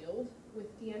congealed with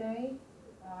DNA.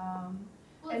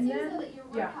 Well, it seems that your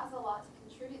work has a lot to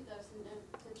contribute, though,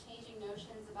 to changing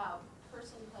notions about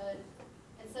personhood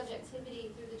and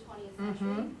subjectivity through the 20th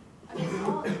century. I mean,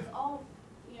 it's all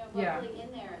bubbling in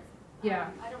there.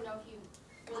 I don't know if you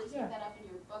really take that up in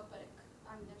your book, but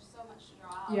there's so much to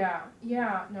draw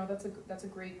out. No, that's a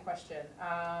great question.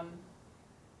 I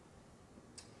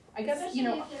guess,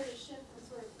 especially if there's a shift from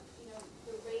sort of,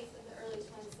 the race of the early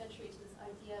 20th century to this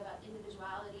idea about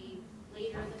individuality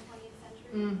later in the 20th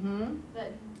century,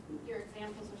 that your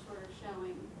examples are sort of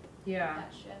showing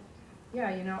that shift.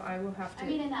 I will have to. I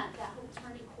mean, in that whole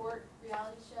Attorney Court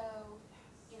reality show,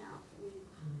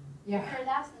 Yeah.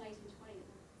 That's the 1920s.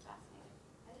 It's fascinating.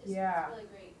 It's really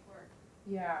great work.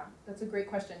 Yeah, that's a great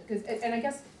question. And I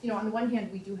guess, on the one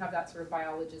hand, we do have that sort of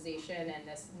biologization and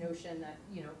this notion that,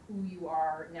 who you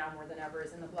are now more than ever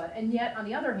is in the blood. And yet, on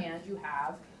the other hand, you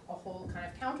have a whole kind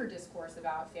of counter discourse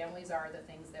about families are the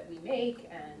things that we make,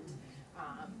 and,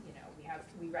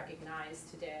 we recognize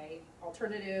today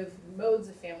alternative modes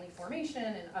of family formation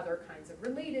and other kinds of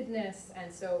relatedness.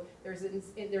 And so there's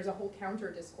a whole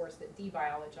counter discourse that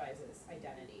debiologizes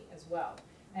identity as well.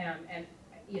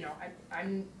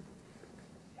 I'm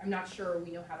not sure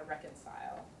we know how to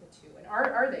reconcile the two. And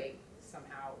are they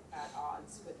somehow at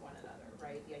odds with one another,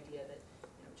 right? The idea that,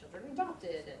 children are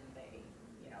adopted and they,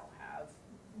 have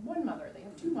one mother, they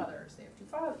have two mothers, they have two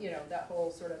fathers, that whole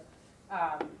sort of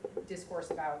discourse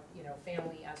about,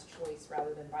 family as choice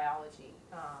rather than biology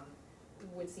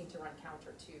would seem to run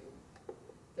counter to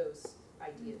those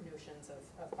notions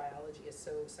of biology as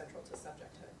so central to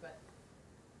subjecthood. But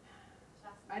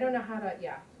I don't know how to,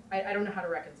 I don't know how to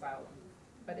reconcile them.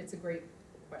 But it's a great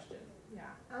question.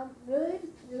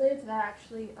 Related to that,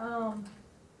 actually,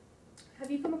 have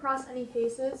you come across any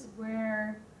cases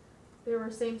where there were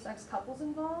same-sex couples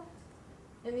involved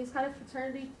in these kind of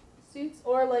fraternity suits,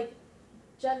 or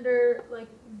gender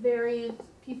variant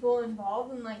people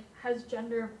involved, and has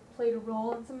gender played a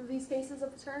role in some of these cases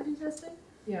of fraternity testing?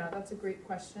 Yeah, that's a great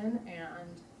question,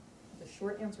 and the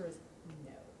short answer is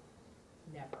no,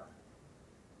 never.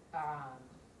 I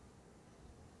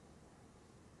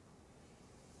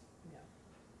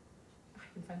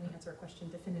can finally answer a question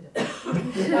definitively.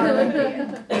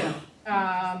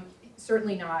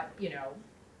 Certainly not,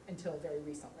 until very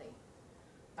recently.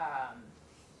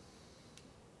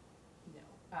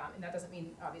 And that doesn't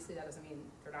mean, obviously that doesn't mean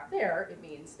they're not there. It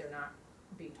means they're not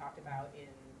being talked about in,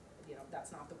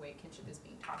 that's not the way kinship is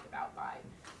being talked about by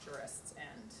jurists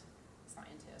and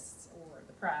scientists or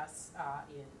the press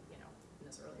in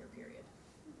this earlier period.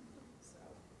 So,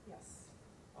 yes.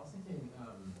 I was thinking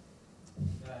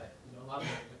that a lot of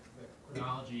the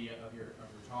chronology of your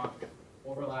talk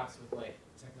overlaps with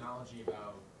technology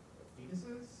about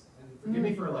fetuses, and forgive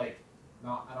me for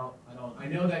I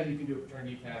know that you can do a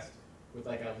paternity test with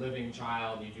a living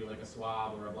child, you do a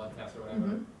swab or a blood test or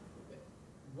whatever.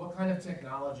 What kind of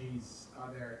technologies are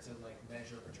there to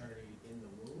measure paternity in the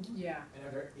womb? Yeah. And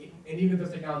and even if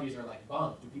those technologies are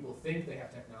bunked, do people think they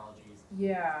have technologies?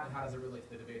 Yeah. And how does it relate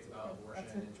to the debates about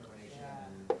abortion and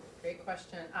termination? Great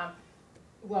question.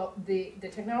 Well, the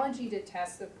technology to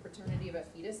test the paternity of a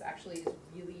fetus actually is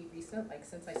really recent.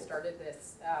 Since I started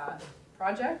this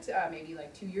project, maybe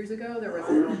 2 years ago, there was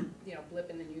a little, blip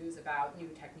in the news about new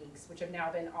techniques, which have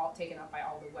now been all taken up by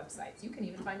all the websites. You can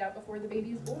even find out before the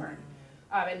baby is born.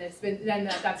 And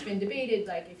that's been debated,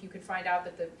 like if you could find out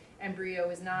that the embryo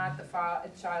is not the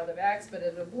child of X, but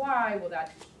of Y, well,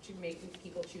 that should make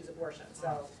people choose abortion.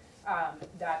 So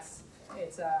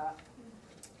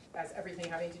as everything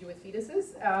having to do with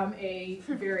fetuses, a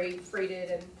very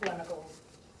freighted and polemical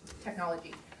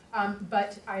technology.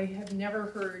 But I have never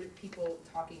heard people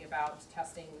talking about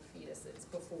testing fetuses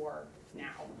before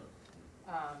now,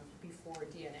 before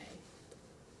DNA.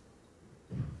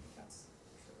 That's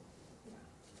true. Yeah.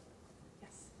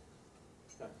 Yes.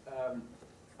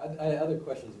 I had other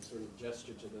questions of sort of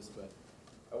gesture to this, but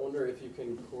I wonder if you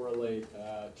can correlate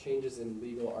changes in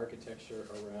legal architecture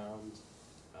around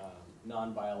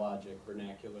non-biologic,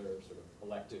 vernacular, sort of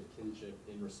elective kinship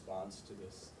in response to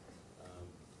this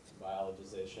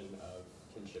biologization of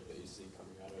kinship that you see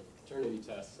coming out of paternity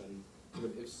tests, and sort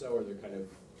of, if so,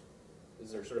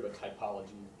 is there sort of a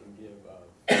typology you can give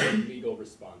of legal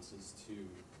responses to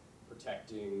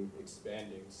protecting,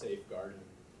 expanding, safeguarding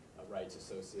rights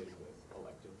associated with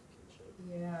elective kinship?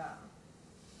 Yeah,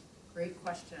 great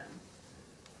question.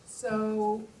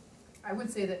 So I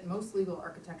would say that most legal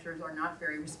architectures are not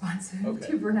very responsive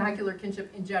to vernacular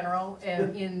kinship in general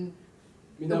and in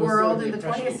the world in the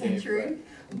 20th century.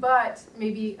 But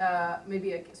maybe a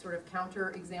sort of counter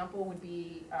example would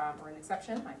be, or an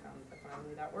exception, I found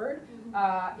that word,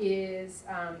 is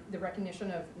the recognition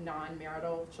of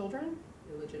non-marital children,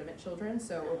 illegitimate children.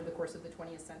 So over the course of the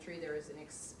 20th century, there is an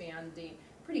expanding,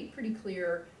 pretty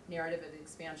clear narrative of the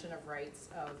expansion of rights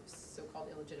of so-called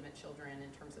illegitimate children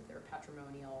in terms of their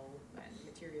patrimonial and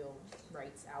material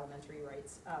rights, alimentary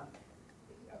rights,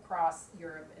 across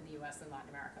Europe and the US and Latin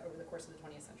America over the course of the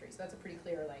 20th century. So that's a pretty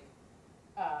clear, like,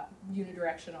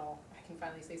 unidirectional, I can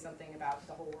finally say something about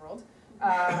the whole world,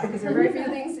 because there are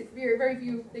very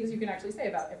few things you can actually say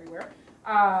about everywhere.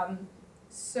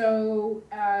 So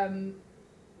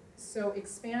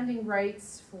expanding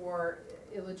rights for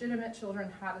illegitimate children,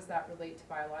 how does that relate to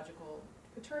biological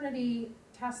paternity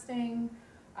testing?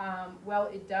 Well,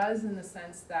 it does in the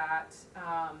sense that,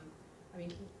 I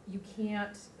mean, you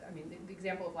can't, I mean, the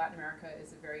example of Latin America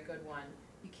is a very good one.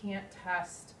 You can't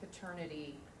test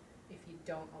paternity if you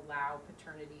don't allow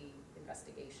paternity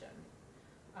investigation.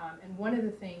 And one of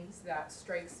the things that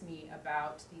strikes me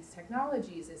about these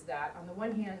technologies is that, on the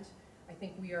one hand, I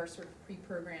think we are sort of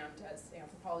pre-programmed as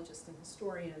anthropologists and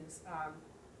historians,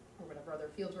 or whatever other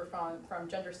fields we're from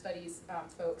gender studies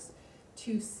folks,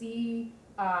 to see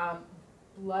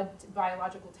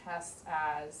biological tests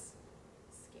as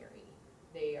scary.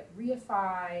 They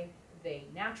reify, they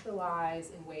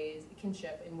naturalize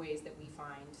kinship in ways that we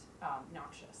find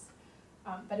noxious.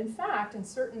 But in fact, in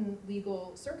certain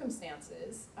legal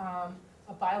circumstances,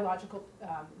 a biological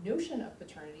notion of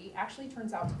paternity actually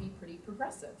turns out to be pretty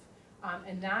progressive.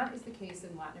 And that is the case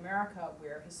in Latin America,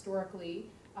 where historically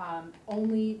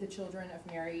only the children of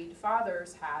married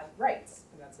fathers had rights.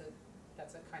 And that's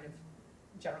a kind of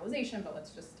generalization, but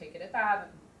let's just take it at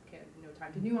that. No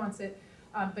time to nuance it.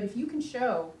 But if you can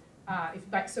show,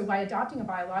 by adopting a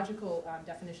biological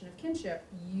definition of kinship,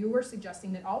 you are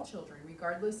suggesting that all children,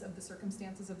 regardless of the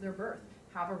circumstances of their birth,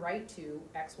 have a right to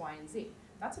X, Y, and Z.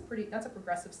 That's a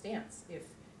progressive stance. If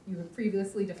you have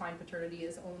previously defined paternity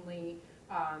as only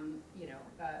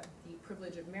the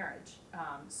privilege of marriage.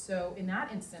 So in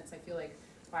that instance, I feel like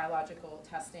biological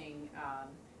testing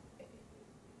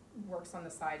works on the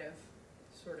side of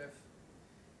sort of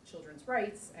children's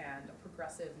rights and a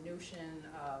progressive notion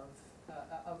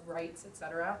of rights, et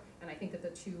cetera. And I think that the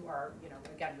two are,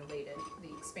 again, related.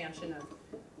 The expansion of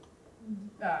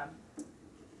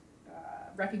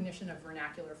recognition of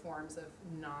vernacular forms of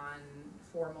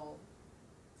non-formal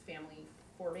family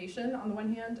formation on the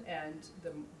one hand, and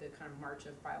the kind of march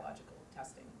of biological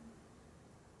testing.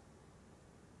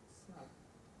 So,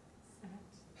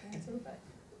 that answer, but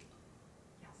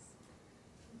yes.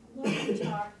 Love to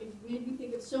talk. It made me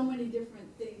think of so many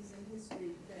different things in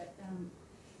history that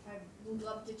I would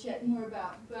love to chat more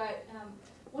about. But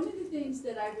one of the things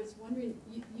that I was wondering,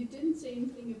 you didn't say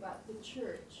anything about the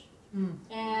church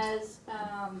as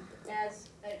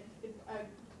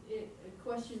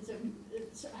questions of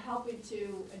helping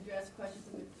to address questions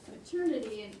of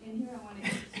maternity, and here I want to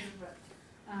give sort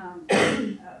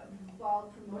of a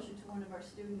bald promotion to one of our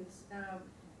students,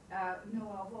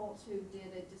 Noelle Holt, who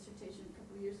did a dissertation a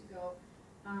couple years ago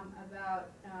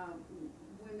about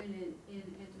women in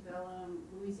antebellum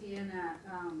Louisiana,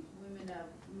 women of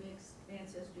mixed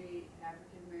ancestry,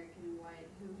 African American and white,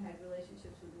 who had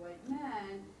relationships with white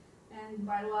men, and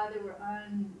by law they were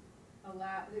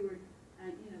unallowed. They were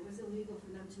it was illegal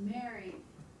for them to marry.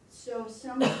 So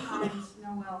sometimes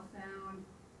Noelle found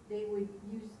they would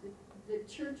use the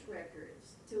church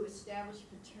records to establish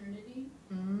paternity,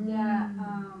 that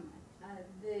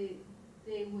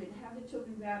they would have the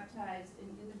children baptized, and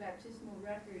in the baptismal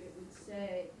record it would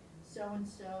say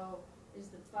so-and-so is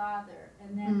the father,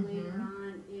 and then later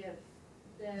on, if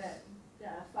the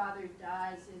father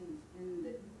dies and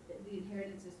the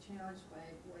inheritance is challenged by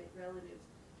white relatives,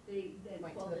 they then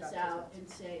pull this out and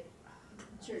say,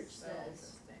 church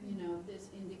says, you know, this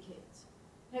indicates.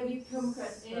 Have you come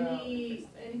across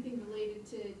anything related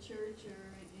to church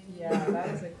or any? Yeah, that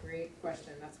is a great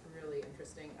question. That's really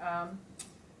interesting.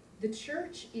 The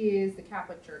church is, the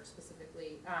Catholic Church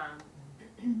specifically,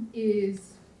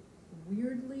 is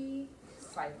weirdly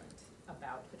silent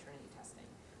about paternity testing.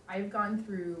 I've gone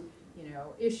through, you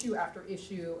know, issue after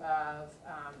issue of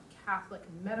Catholic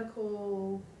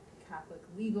medical, Catholic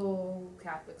legal,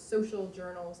 Catholic social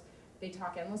journals. They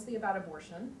talk endlessly about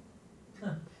abortion.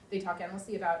 They talk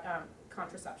endlessly about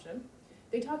contraception.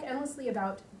 They talk endlessly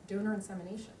about donor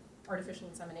insemination, artificial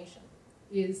insemination.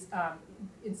 Is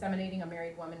inseminating a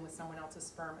married woman with someone else's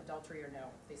sperm adultery or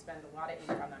no? They spend a lot of ink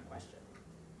on that question.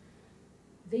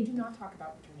 They do not talk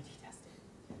about paternity testing,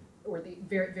 or they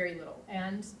very, very little.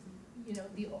 And you know,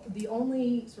 the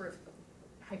only sort of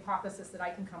hypothesis that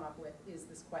I can come up with is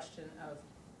this question of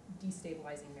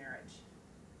destabilizing marriage.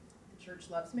 The church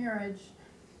loves marriage.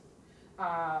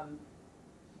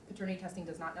 Paternity testing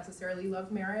does not necessarily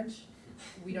love marriage.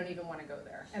 We don't even want to go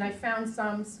there. And I found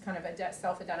some kind of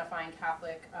self-identifying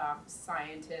Catholic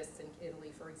scientists in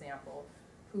Italy, for example,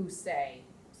 who say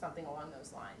something along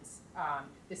those lines.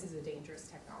 This is a dangerous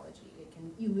technology. It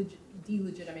can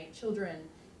delegitimate children.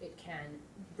 It can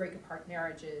break apart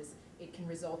marriages. It can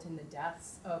result in the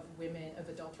deaths of women, of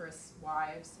adulterous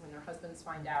wives when their husbands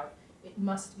find out. It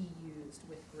must be used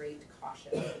with great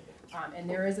caution. And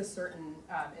there is a certain,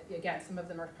 again, some of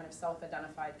them are kind of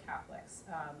self-identified Catholics.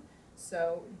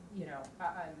 So, you know,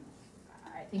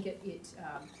 I think it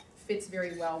fits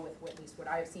very well with at least what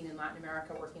I've seen in Latin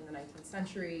America working in the 19th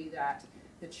century, that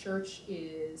the church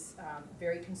is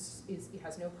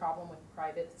has no problem with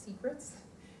private secrets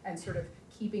and sort of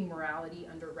keeping morality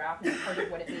under wrap. And part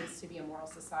of what it means to be a moral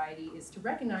society is to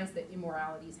recognize that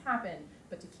immoralities happen,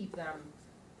 but to keep them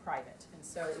private. And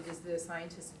so it is the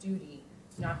scientist's duty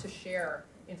not to share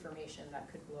information that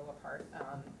could blow apart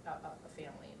a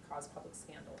family and cause public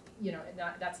scandal. You know,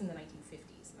 that's in the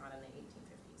 1950s, not in the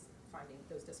 1850s, finding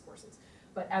those discourses.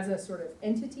 But as a sort of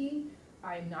entity,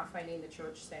 I'm not finding the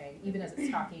church saying, even as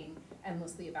it's talking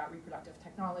endlessly about reproductive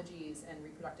technologies and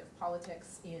reproductive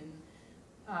politics in,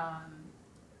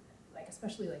 like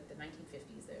especially like the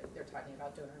 1950s, they're talking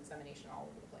about donor insemination all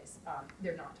over the place.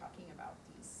 They're not talking about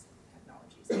these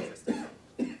technologies,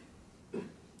 interestingly.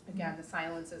 Again, the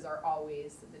silences are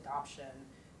always adoption,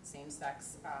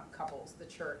 same-sex couples, the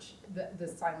church. The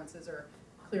silences are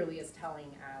clearly as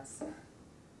telling as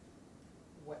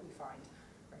what we find,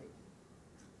 right,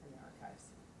 in the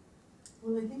archives.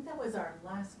 Well, I think that was our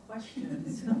last question.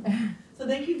 So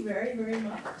thank you very, very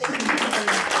much. Thank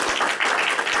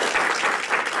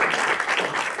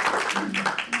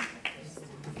you.